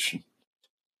deprivation.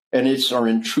 And it's our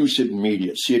intrusive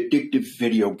media. It's the addictive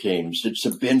video games. It's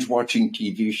the binge watching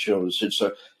TV shows. It's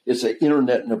the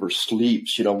internet never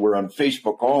sleeps. We're on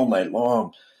Facebook all night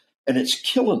long. And it's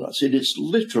killing us. It is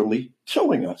literally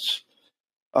killing us.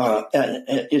 And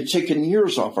it's taken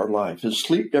years off our life. And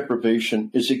sleep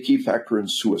deprivation is a key factor in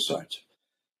suicides.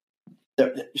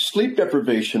 Sleep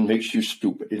deprivation makes you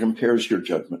stupid. It impairs your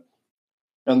judgment.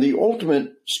 And the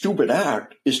ultimate stupid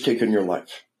act is taking your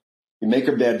life. You make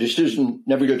a bad decision,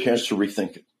 never get a chance to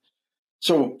rethink it.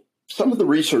 So some of the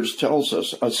research tells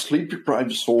us a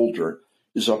sleep-deprived soldier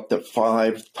is up to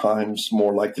 5 times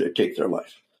more likely to take their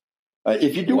life.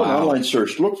 If you do an online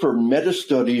search, look for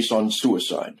meta-studies on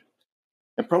suicide.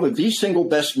 And probably the single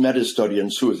best meta-study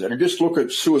on suicide, or just look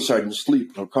at suicide and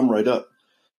sleep, it'll come right up.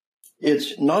 It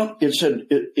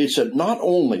said not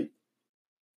only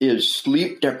is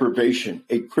sleep deprivation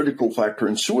a critical factor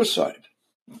in suicide,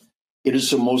 it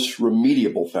is the most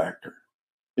remediable factor.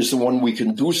 It's the one we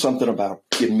can do something about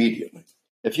immediately.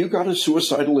 If you've got a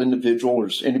suicidal individual or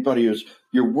anybody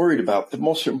you're worried about, the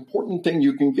most important thing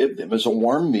you can give them is a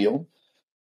warm meal.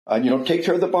 Take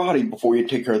care of the body before you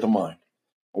take care of the mind.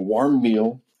 A warm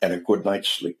meal and a good night's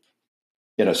sleep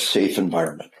in a safe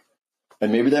environment.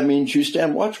 And maybe that means you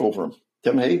stand watch over them.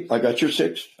 Tell them, hey, I got your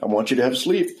 6. I want you to have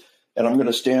sleep. And I'm going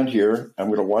to stand here. I'm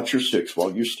going to watch your 6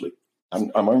 while you sleep. I'm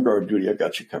on guard duty. I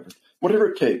got you covered. Whatever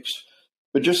it takes.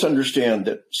 But just understand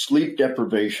that sleep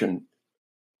deprivation,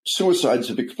 suicides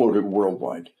have exploded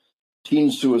worldwide.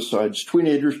 Teen suicides,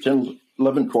 teenagers, 10,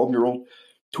 11, 12-year-old,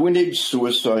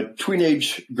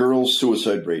 teenage girls'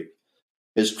 suicide rate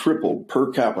has tripled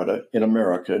per capita in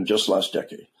America in just last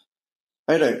decade.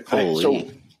 And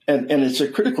it's a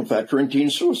critical factor in teen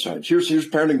suicides. Here's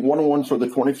parenting 101 for the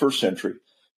 21st century.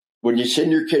 When you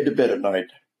send your kid to bed at night,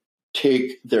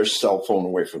 take their cell phone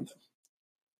away from them.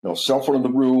 No cell phone in the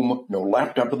room, no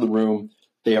laptop in the room.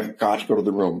 They have got to go to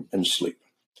the room and sleep.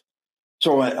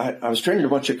 So I was training a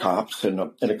bunch of cops, and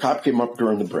a cop came up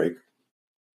during the break.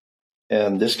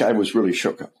 And this guy was really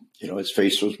shook up. His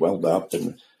face was welled up,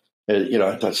 and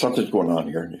I thought something's going on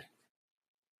here. And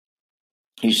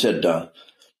he said,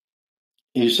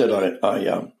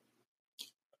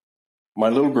 my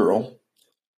little girl,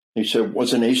 he said,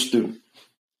 was an A student.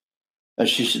 And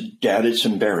she said, Dad, it's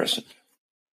embarrassing.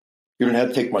 You don't have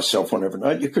to take my cell phone every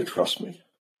night. You could trust me.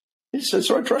 He said,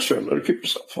 so I trust you. I let her keep your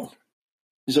cell phone.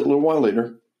 He said, a little while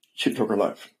later, she took her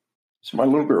life. So my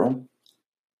little girl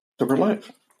took her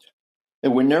life.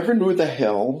 And we never knew the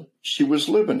hell she was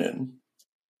living in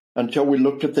until we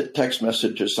looked at the text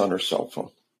messages on her cell phone.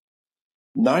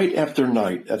 Night after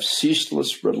night of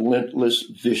ceaseless, relentless,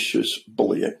 vicious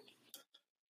bullying.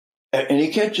 And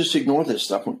you can't just ignore this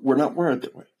stuff. We're not wired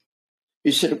that way.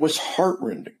 He said it was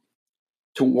heart-rending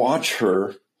to watch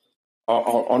her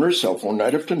on her cell phone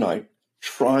night after night,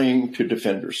 trying to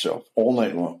defend herself all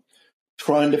night long,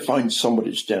 trying to find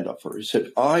somebody to stand up for her. He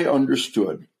said, I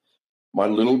understood my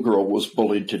little girl was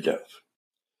bullied to death.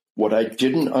 What I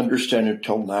didn't understand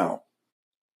until now,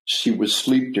 she was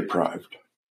sleep deprived,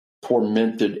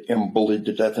 tormented, and bullied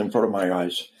to death in front of my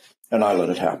eyes, and I let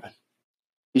it happen.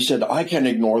 He said, I can't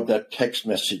ignore that text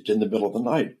message in the middle of the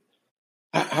night.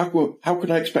 How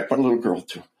could I expect my little girl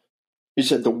to? He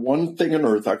said, the one thing on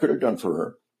earth I could have done for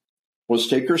her was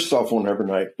take her cell phone every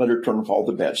night, let her turn off all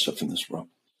the bad stuff in this world.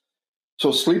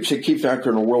 So sleep's a key factor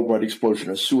in a worldwide explosion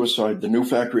of suicide. The new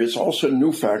factor is also a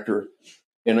new factor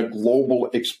in a global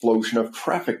explosion of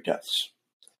traffic deaths.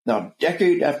 Now,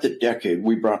 decade after decade,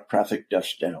 we brought traffic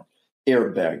deaths down.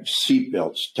 Airbags,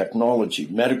 seatbelts, technology,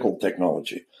 medical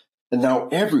technology. And now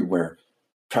everywhere,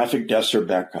 traffic deaths are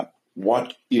back up.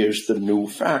 What is the new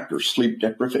factor? Sleep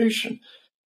deprivation.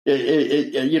 I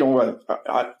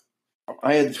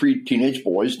had 3 teenage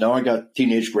boys. Now I got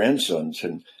teenage grandsons,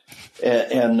 and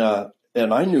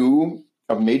I knew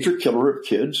a major killer of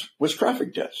kids was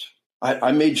traffic deaths.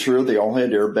 I made sure they all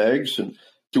had airbags, and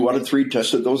 2 out of 3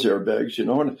 tested those airbags.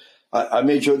 And I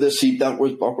made sure the seatbelt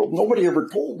was buckled. Nobody ever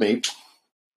told me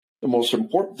the most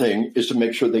important thing is to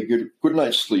make sure they get a good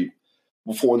night's sleep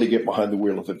before they get behind the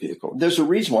wheel of a vehicle. There's a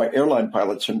reason why airline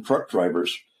pilots and truck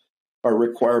drivers are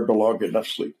required to log enough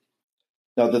sleep.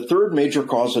 Now, the third major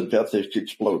cause of death that's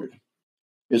exploded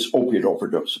is opiate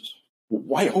overdoses.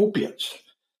 Why opiates?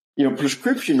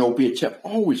 Prescription opiates have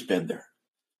always been there.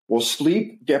 Well,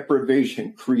 sleep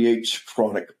deprivation creates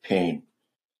chronic pain.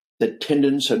 The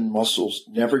tendons and muscles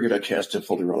never get a chance to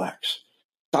fully relax.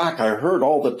 Doc, I heard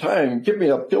all the time, give me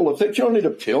a pill to fix. You don't need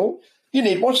a pill. You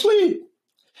need more sleep.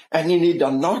 And you need to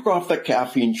knock off the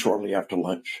caffeine shortly after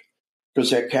lunch,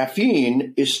 because that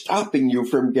caffeine is stopping you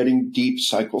from getting deep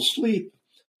cycle sleep.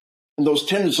 And those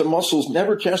tendons and muscles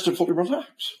never chance to fully relax.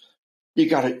 You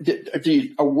got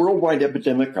a worldwide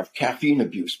epidemic of caffeine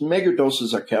abuse, mega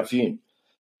doses of caffeine,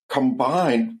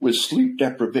 combined with sleep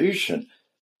deprivation.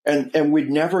 And we'd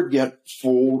never get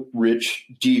full, rich,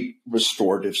 deep,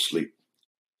 restorative sleep.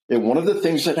 And one of the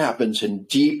things that happens in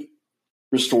deep,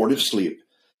 restorative sleep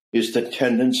is the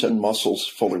tendons and muscles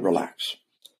fully relax.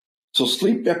 So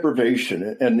sleep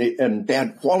deprivation and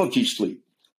bad quality sleep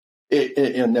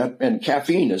and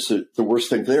caffeine is the worst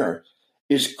thing there,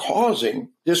 is causing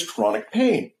this chronic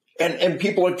pain. And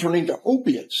people are turning to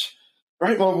opiates,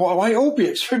 right? Well, why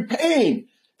opiates? For pain.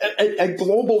 A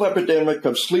global epidemic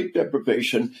of sleep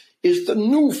deprivation is the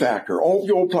new factor. All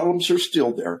the old problems are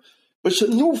still there, but it's a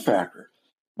new factor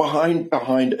behind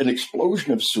an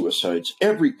explosion of suicides,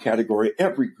 every category,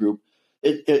 every group,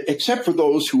 except for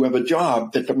those who have a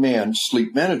job that demands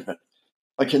sleep management.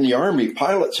 Like in the Army,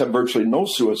 pilots have virtually no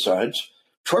suicides.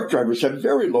 Truck drivers have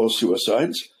very low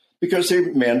suicides because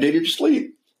they've mandated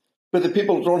sleep. But the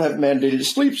people who don't have mandated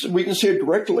sleeps, we can see a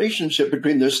direct relationship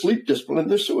between their sleep discipline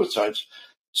and their suicides.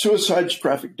 Suicides,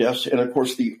 traffic deaths, and of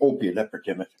course the opiate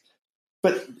epidemic.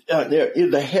 But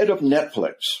the head of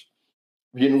Netflix,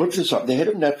 you can look this up, the head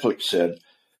of Netflix said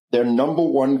their number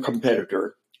one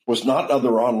competitor was not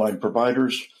other online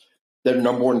providers. Their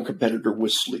number one competitor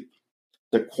was sleep.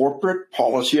 The corporate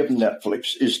policy of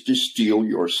Netflix is to steal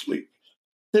your sleep.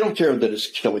 They don't care that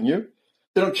it's killing you.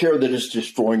 They don't care that it's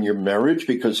destroying your marriage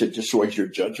because it destroys your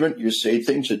judgment. You say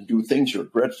things and do things you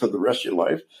regret for the rest of your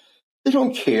life. They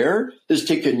don't care it's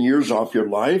taken years off your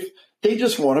life. They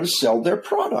just want to sell their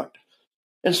product.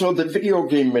 And so the video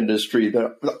game industry,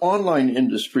 the online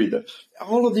industry,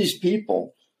 all of these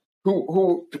people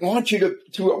who want you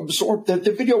to absorb that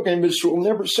the video game industry will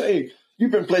never say,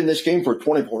 you've been playing this game for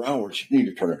 24 hours, you need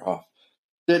to turn it off.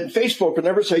 Then Facebook will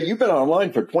never say, you've been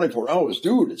online for 24 hours,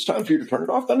 dude, it's time for you to turn it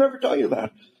off. They'll never tell you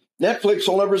that. Netflix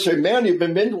will never say, man, you've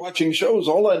been binge watching shows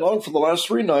all night long for the last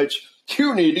 3 nights.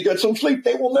 You need to get some sleep.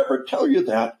 They will never tell you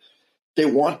that. They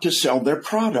want to sell their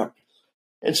product.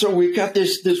 And so we've got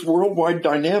this worldwide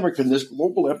dynamic and this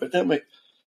global epidemic.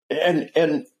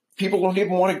 And people don't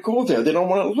even want to go there. They don't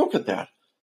want to look at that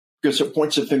because it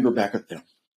points a finger back at them.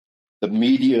 The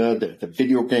media, the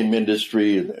video game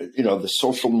industry, the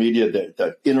social media,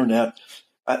 the internet.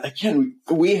 Again,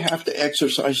 we have to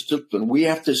exercise discipline. We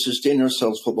have to sustain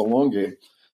ourselves for the long game.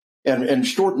 And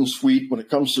short and sweet, when it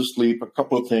comes to sleep, a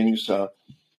couple of things.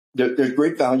 There's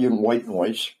great value in white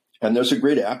noise. And there's a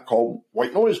great app called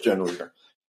White Noise Generator.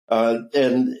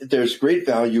 And there's great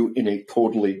value in a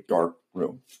totally dark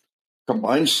room.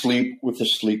 Combine sleep with a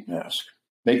sleep mask.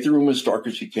 Make the room as dark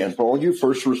as you can. For all you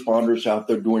first responders out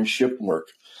there doing shift work,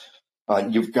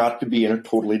 you've got to be in a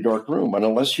totally dark room. And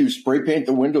unless you spray paint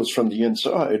the windows from the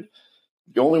inside,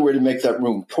 the only way to make that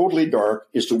room totally dark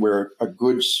is to wear a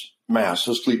good mask,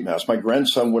 a sleep mask. My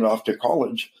grandson went off to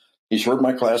college. He's heard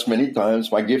my class many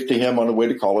times. My gift to him on the way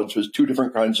to college was 2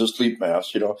 different kinds of sleep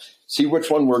masks. See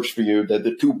which one works for you. They're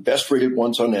the 2 best-rated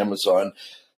ones on Amazon.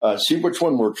 See which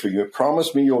one works for you.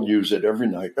 Promise me you'll use it every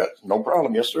night. No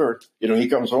problem. Yes, sir. He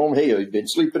comes home. Hey, have you been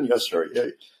sleeping? Yes, sir.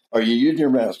 Hey, are you using your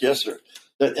mask? Yes, sir.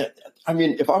 I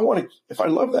mean, if I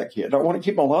love that kid, I want to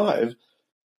keep him alive.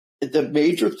 The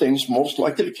major things most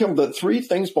likely to kill him, the 3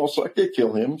 things most likely to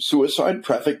kill him: suicide,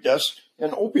 traffic deaths,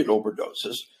 and opiate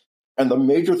overdoses. And the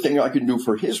major thing I can do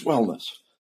for his wellness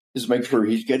is make sure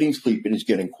he's getting sleep and he's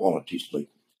getting quality sleep.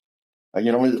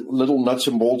 Little nuts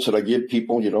and bolts that I give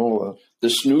people, the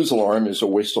snooze alarm is a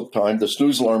waste of time. The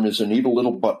snooze alarm is an evil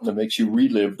little button that makes you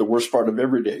relive the worst part of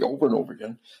every day over and over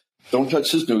again. Don't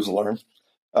touch the snooze alarm.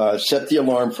 Set the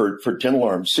alarm for 10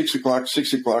 alarms, 6 o'clock,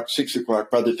 6 o'clock, 6 o'clock.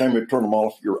 By the time you turn them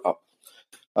off, you're up.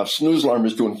 Snooze alarm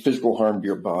is doing physical harm to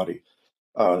your body.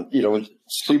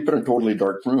 Sleep in a totally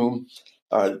dark room.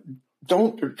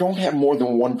 Don't have more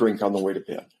than 1 drink on the way to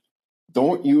bed.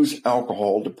 Don't use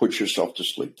alcohol to put yourself to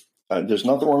sleep. There's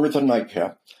nothing wrong with a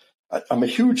nightcap. I'm a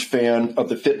huge fan of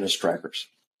the fitness trackers.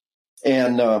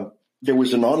 And there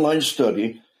was an online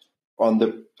study on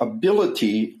the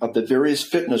ability of the various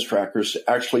fitness trackers to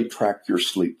actually track your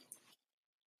sleep.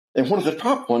 And one of the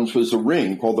top ones was a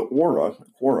ring called the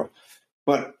Aura.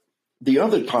 But the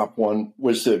other top one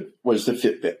was the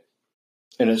Fitbit.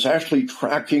 And it's actually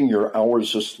tracking your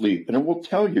hours of sleep. And it will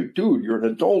tell you, dude, you're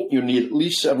an adult. You need at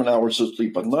least 7 hours of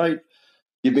sleep a night.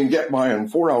 You've been getting by on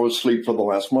 4 hours sleep for the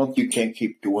last month. You can't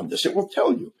keep doing this. It will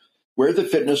tell you. Wear the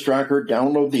fitness tracker,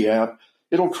 download the app.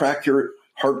 It'll track your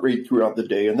heart rate throughout the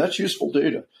day, and that's useful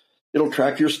data. It'll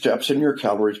track your steps and your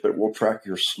calories, but it will track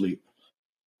your sleep.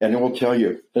 And it will tell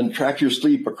you, and track your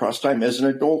sleep across time. As an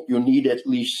adult, you need at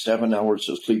least 7 hours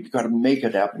of sleep. You've got to make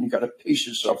it happen. You've got to pace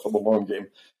yourself for the long game.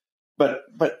 But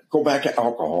go back to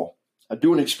alcohol.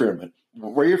 Do an experiment.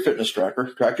 Wear your fitness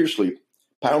tracker, track your sleep,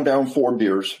 pound down 4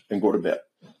 beers, and go to bed.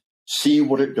 See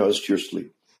what it does to your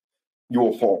sleep. You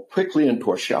will fall quickly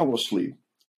into a shallow sleep.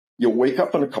 You'll wake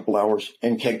up in a couple hours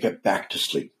and can't get back to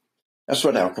sleep. That's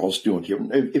what alcohol's doing here.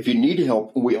 If you need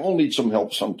help, we all need some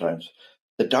help sometimes.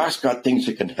 The doc's got things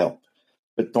that can help.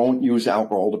 But don't use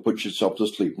alcohol to put yourself to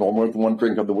sleep. No more than 1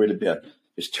 drink on the way to bed.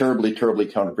 is terribly, terribly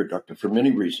counterproductive for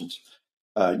many reasons.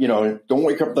 Don't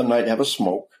wake up in the night and have a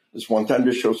smoke. It's one time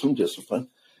to show some discipline.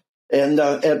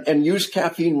 And use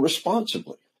caffeine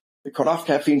responsibly. They cut off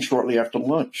caffeine shortly after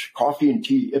lunch. Coffee and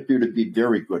tea appear to be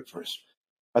very good for us.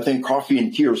 I think coffee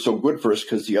and tea are so good for us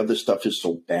because the other stuff is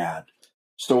so bad.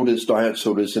 Sodas, diet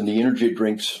sodas, and the energy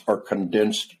drinks are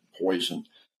condensed poison.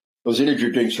 Those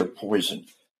energy drinks are poison.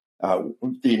 The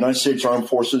United States Armed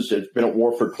Forces has been at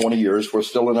war for 20 years. We're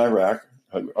still in Iraq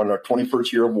on our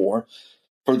 21st year of war.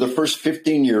 For the first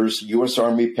 15 years, the U.S.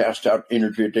 Army passed out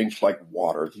energy drinks like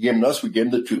water. They gave them to us, we gave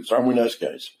them the troops. Aren't we nice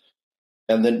guys?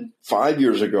 And then 5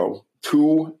 years ago,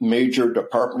 2 major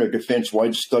Department of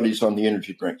Defense-wide studies on the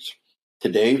energy drinks.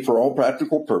 Today, for all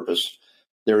practical purpose,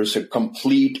 there is a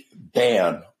complete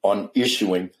ban on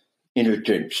issuing energy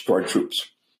drinks to our troops.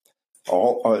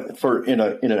 In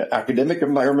an academic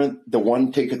environment, the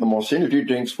one taking the most energy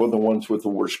drinks were the ones with the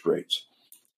worst grades.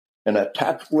 In a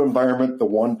tactical environment, the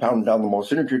one pounding down the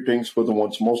most energy drinks were the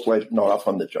ones most likely not off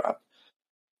on the job.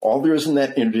 All there is in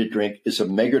that energy drink is a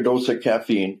mega dose of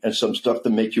caffeine and some stuff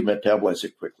to make you metabolize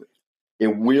it quickly.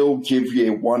 It will give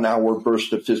you a 1-hour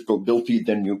burst of physical ability,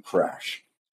 then you crash.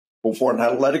 Before an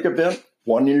athletic event,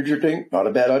 1 energy drink, not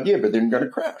a bad idea, but then you're going to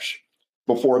crash.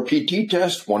 Before a PT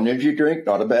test, 1 energy drink,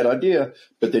 not a bad idea,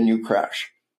 but then you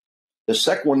crash. The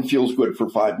second one feels good for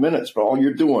 5 minutes, but all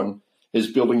you're doing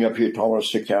is building up your tolerance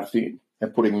to caffeine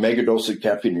and putting mega doses of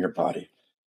caffeine in your body.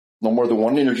 No more than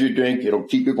 1 energy drink. It'll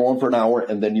keep you going for an hour,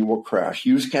 and then you will crash.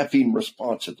 Use caffeine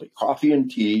responsibly. Coffee and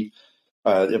tea,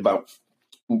 about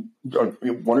 1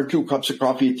 or 2 cups of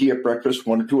coffee and tea at breakfast,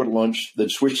 1 or 2 at lunch, then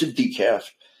switch to decaf.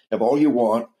 Have all you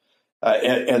want,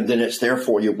 and then it's there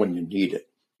for you when you need it.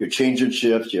 You're changing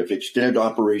shifts, you have extended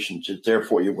operations, it's there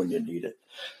for you when you need it.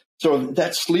 So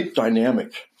that sleep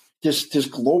dynamic, this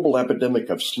global epidemic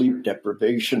of sleep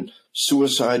deprivation,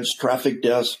 suicides, traffic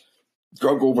deaths,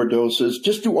 drug overdoses,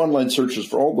 just do online searches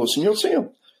for all those and you'll see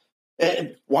them.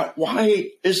 And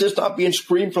why is this not being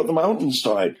screamed from the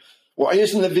mountainside? Why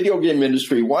isn't the video game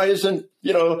industry? Why isn't,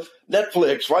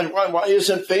 Netflix? Why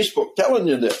isn't Facebook telling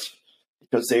you this?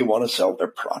 Because they want to sell their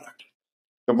product.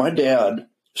 But my dad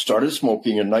started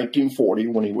smoking in 1940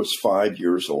 when he was 5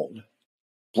 years old.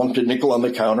 Plunked a nickel on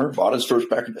the counter, bought his first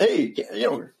pack of,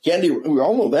 candy, we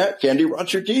all know that. Candy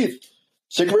rots your teeth.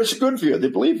 Cigarettes are good for you. They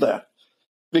believe that.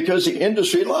 Because the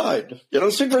industry lied.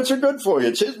 Cigarettes are good for you.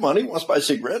 It's his money. He wants to buy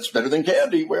cigarettes. Better than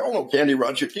candy. We all know candy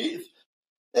rots your teeth.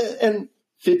 And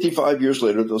 55 years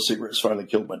later, those cigarettes finally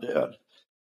killed my dad.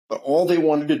 But all they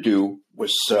wanted to do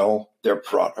was sell their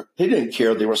product. They didn't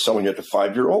care they were selling it to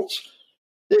 5-year-olds.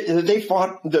 They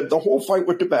fought, the whole fight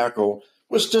with tobacco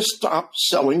was to stop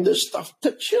selling this stuff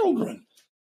to children.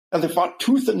 And they fought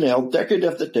tooth and nail, decade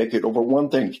after decade, over one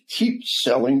thing: keep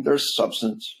selling their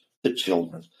substance to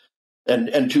children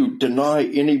and to deny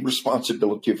any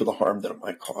responsibility for the harm that it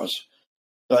might cause.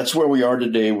 That's where we are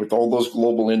today with all those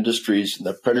global industries and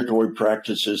the predatory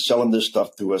practices selling this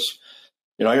stuff to us.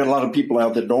 I got a lot of people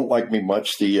out that don't like me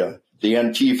much. The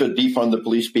Antifa, defund the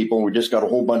police people. We just got a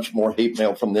whole bunch more hate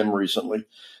mail from them recently.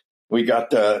 We got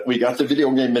the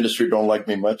video game industry don't like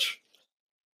me much,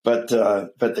 but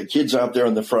the kids out there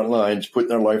on the front lines putting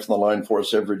their life on the line for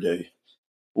us every day.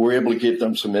 We're able to give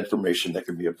them some information that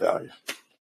can be of value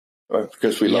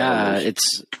because we love them. Yeah,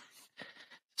 it's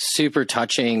super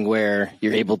touching where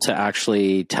you're able to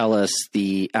actually tell us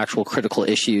the actual critical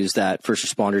issues that first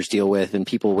responders deal with and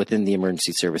people within the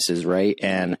emergency services, right?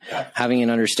 And having an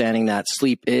understanding that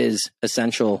sleep is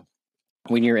essential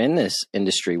when you're in this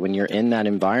industry, when you're in that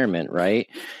environment, right?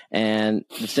 And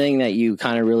the thing that you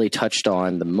kind of really touched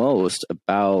on the most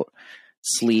about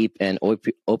sleep and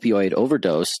opioid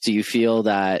overdose, do you feel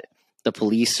that the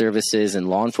police services and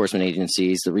law enforcement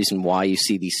agencies, the reason why you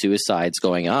see these suicides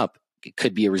going up, it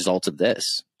could be a result of this?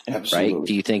 Absolutely. Right?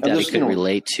 Do you think that it could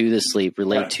relate to the sleep,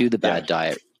 relate to the bad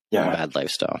diet, and bad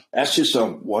lifestyle? Ask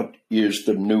yourself, what is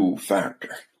the new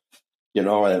factor?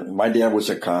 My dad was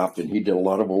a cop and he did a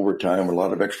lot of overtime, a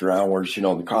lot of extra hours.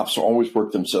 The cops always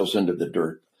work themselves into the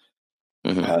dirt.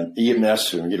 Mm-hmm.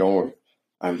 EMS,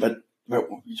 but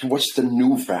what's the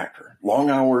new factor?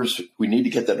 Long hours, we need to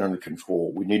get that under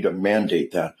control. We need to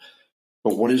mandate that.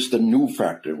 But what is the new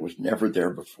factor? It was never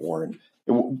there before. And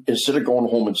instead of going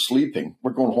home and sleeping,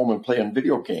 we're going home and playing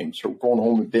video games, or we're going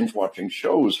home and binge watching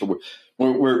shows. Or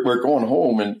we're going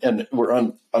home and we're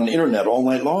on the internet all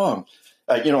night long,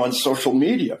 on social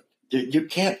media. You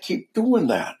can't keep doing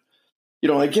that.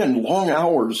 Again, long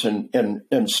hours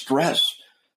and stress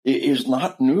is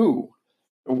not new.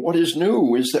 What is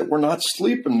new is that we're not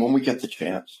sleeping when we get the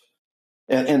chance.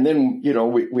 And then,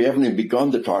 we haven't even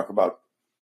begun to talk about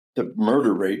the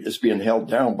murder rate is being held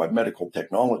down by medical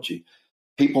technology.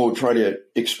 People who try to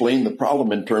explain the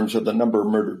problem in terms of the number of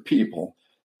murdered people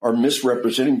are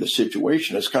misrepresenting the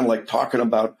situation. It's kind of like talking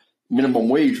about minimum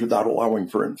wage without allowing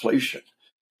for inflation.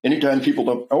 Anytime people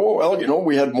don't, oh, well,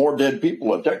 we had more dead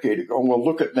people a decade ago. Well,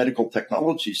 look at medical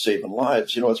technology saving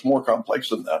lives. It's more complex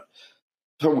than that.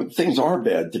 So things are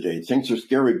bad today. Things are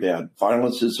scary bad.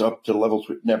 Violence is up to levels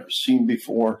we've never seen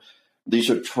before.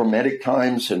 These are traumatic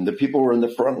times, and the people who are in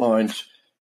the front lines,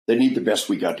 they need the best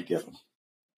we got to give them.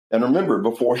 And remember,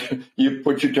 before you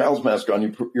put your child's mask on, you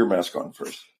put your mask on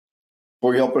first.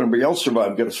 Before you help anybody else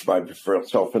survive, you got to survive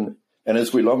yourself. And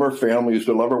as we love our families,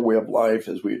 we love our way of life,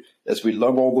 as we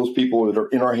love all those people that are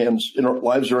in our hands, in our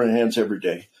lives are in our hands every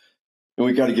day, and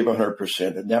we got to give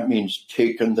 100%. And that means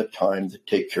taking the time to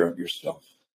take care of yourself.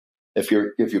 If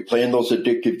you're playing those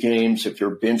addictive games, if you're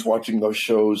binge watching those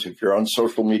shows, if you're on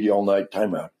social media all night,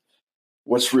 time out.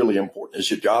 What's really important? Is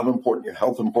your job important? Your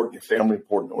health important? Your family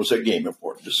important? Or is that game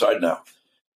important? Decide now.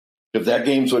 If that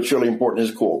game's what's really important,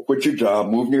 is cool. Quit your job,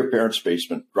 move to your parents'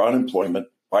 basement, draw unemployment,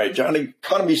 buy a Johnny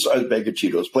economy-sized bag of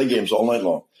Cheetos, play games all night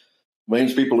long.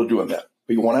 Millions of people are doing that.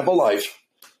 But you want to have a life.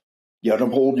 You have to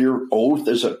uphold your oath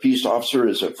as a peace officer,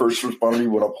 as a first responder. You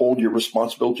want to uphold your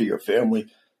responsibility to your family.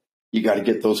 You got to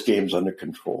get those games under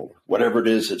control. Whatever it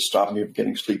is that's stopping you from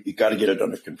getting sleep, you got to get it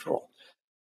under control.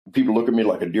 People look at me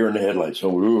like a deer in the headlights.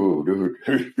 Oh, ooh,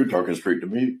 dude, you're talking straight to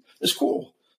me. It's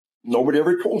cool. Nobody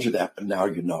ever told you that, but now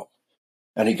you know.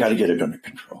 And you got to get it under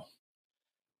control.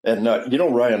 And,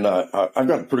 Ryan, I've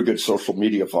got a pretty good social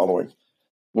media following.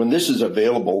 When this is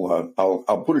available,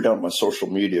 I'll put it on my social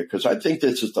media because I think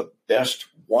this is the best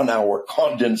 1 hour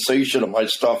condensation of my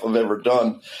stuff I've ever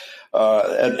done.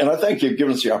 And I think you've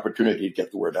given us the opportunity to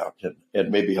get the word out and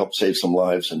maybe help save some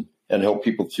lives and help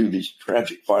people through these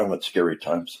tragic, violent, scary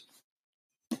times.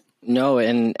 No,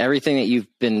 and everything that you've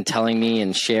been telling me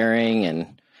and sharing,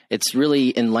 and it's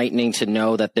really enlightening to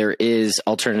know that there is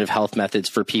alternative health methods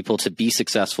for people to be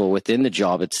successful within the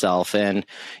job itself. And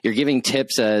you're giving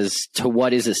tips as to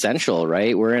what is essential,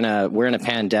 right? We're in a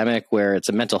pandemic where it's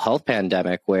a mental health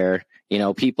pandemic where,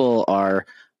 people are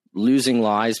losing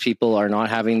lives. People are not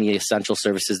having the essential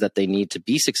services that they need to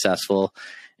be successful.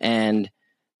 And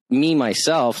me,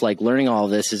 myself, like learning all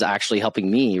of this is actually helping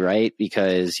me, right?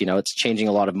 Because, it's changing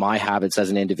a lot of my habits as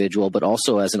an individual, but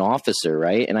also as an officer,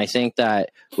 right? And I think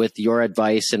that with your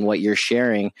advice and what you're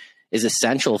sharing is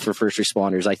essential for first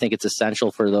responders. I think it's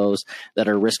essential for those that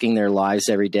are risking their lives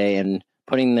every day and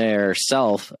putting their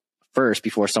self first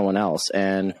before someone else.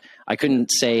 And I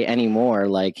couldn't say any more.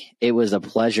 Like, it was a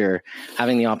pleasure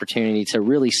having the opportunity to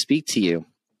really speak to you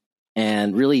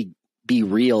and really be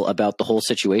real about the whole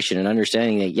situation and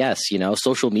understanding that, yes,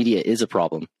 social media is a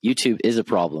problem. YouTube is a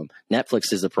problem.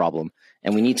 Netflix is a problem.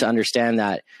 And we need to understand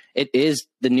that it is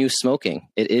the new smoking.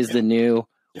 It is the new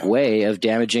way of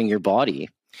damaging your body.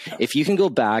 Yeah. If you can go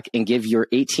back and give your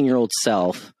 18-year-old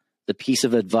self the piece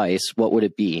of advice, what would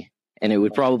it be? And it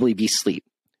would probably be sleep,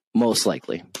 most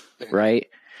likely, right?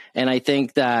 And I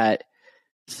think that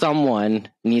someone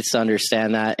needs to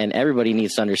understand that, and everybody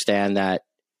needs to understand that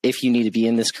if you need to be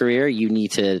in this career, you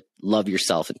need to love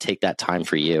yourself and take that time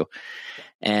for you.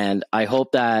 And I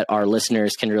hope that our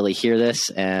listeners can really hear this.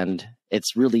 And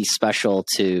it's really special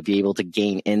to be able to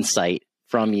gain insight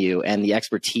from you and the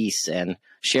expertise and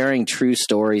sharing true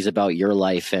stories about your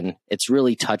life. And it's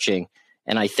really touching.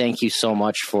 And I thank you so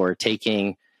much for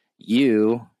taking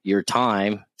your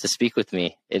time to speak with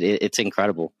me. It's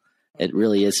incredible. It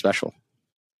really is special.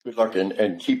 Good luck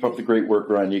and keep up the great work,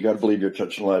 Ryan. You got to believe you're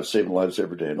touching lives, saving lives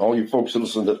every day. And all you folks that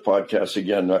listen to this podcast,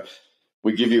 again,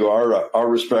 we give you our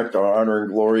respect, our honor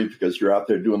and glory because you're out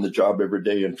there doing the job every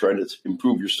day and trying to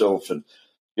improve yourself. And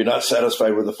you're not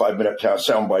satisfied with a 5-minute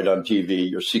soundbite on TV.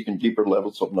 You're seeking deeper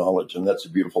levels of knowledge, and that's a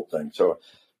beautiful thing. So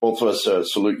both of us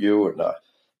salute you.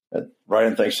 And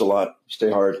Ryan, thanks a lot.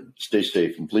 Stay hard, stay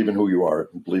safe, and believe in who you are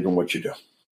and believe in what you do.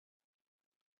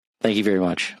 Thank you very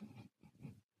much.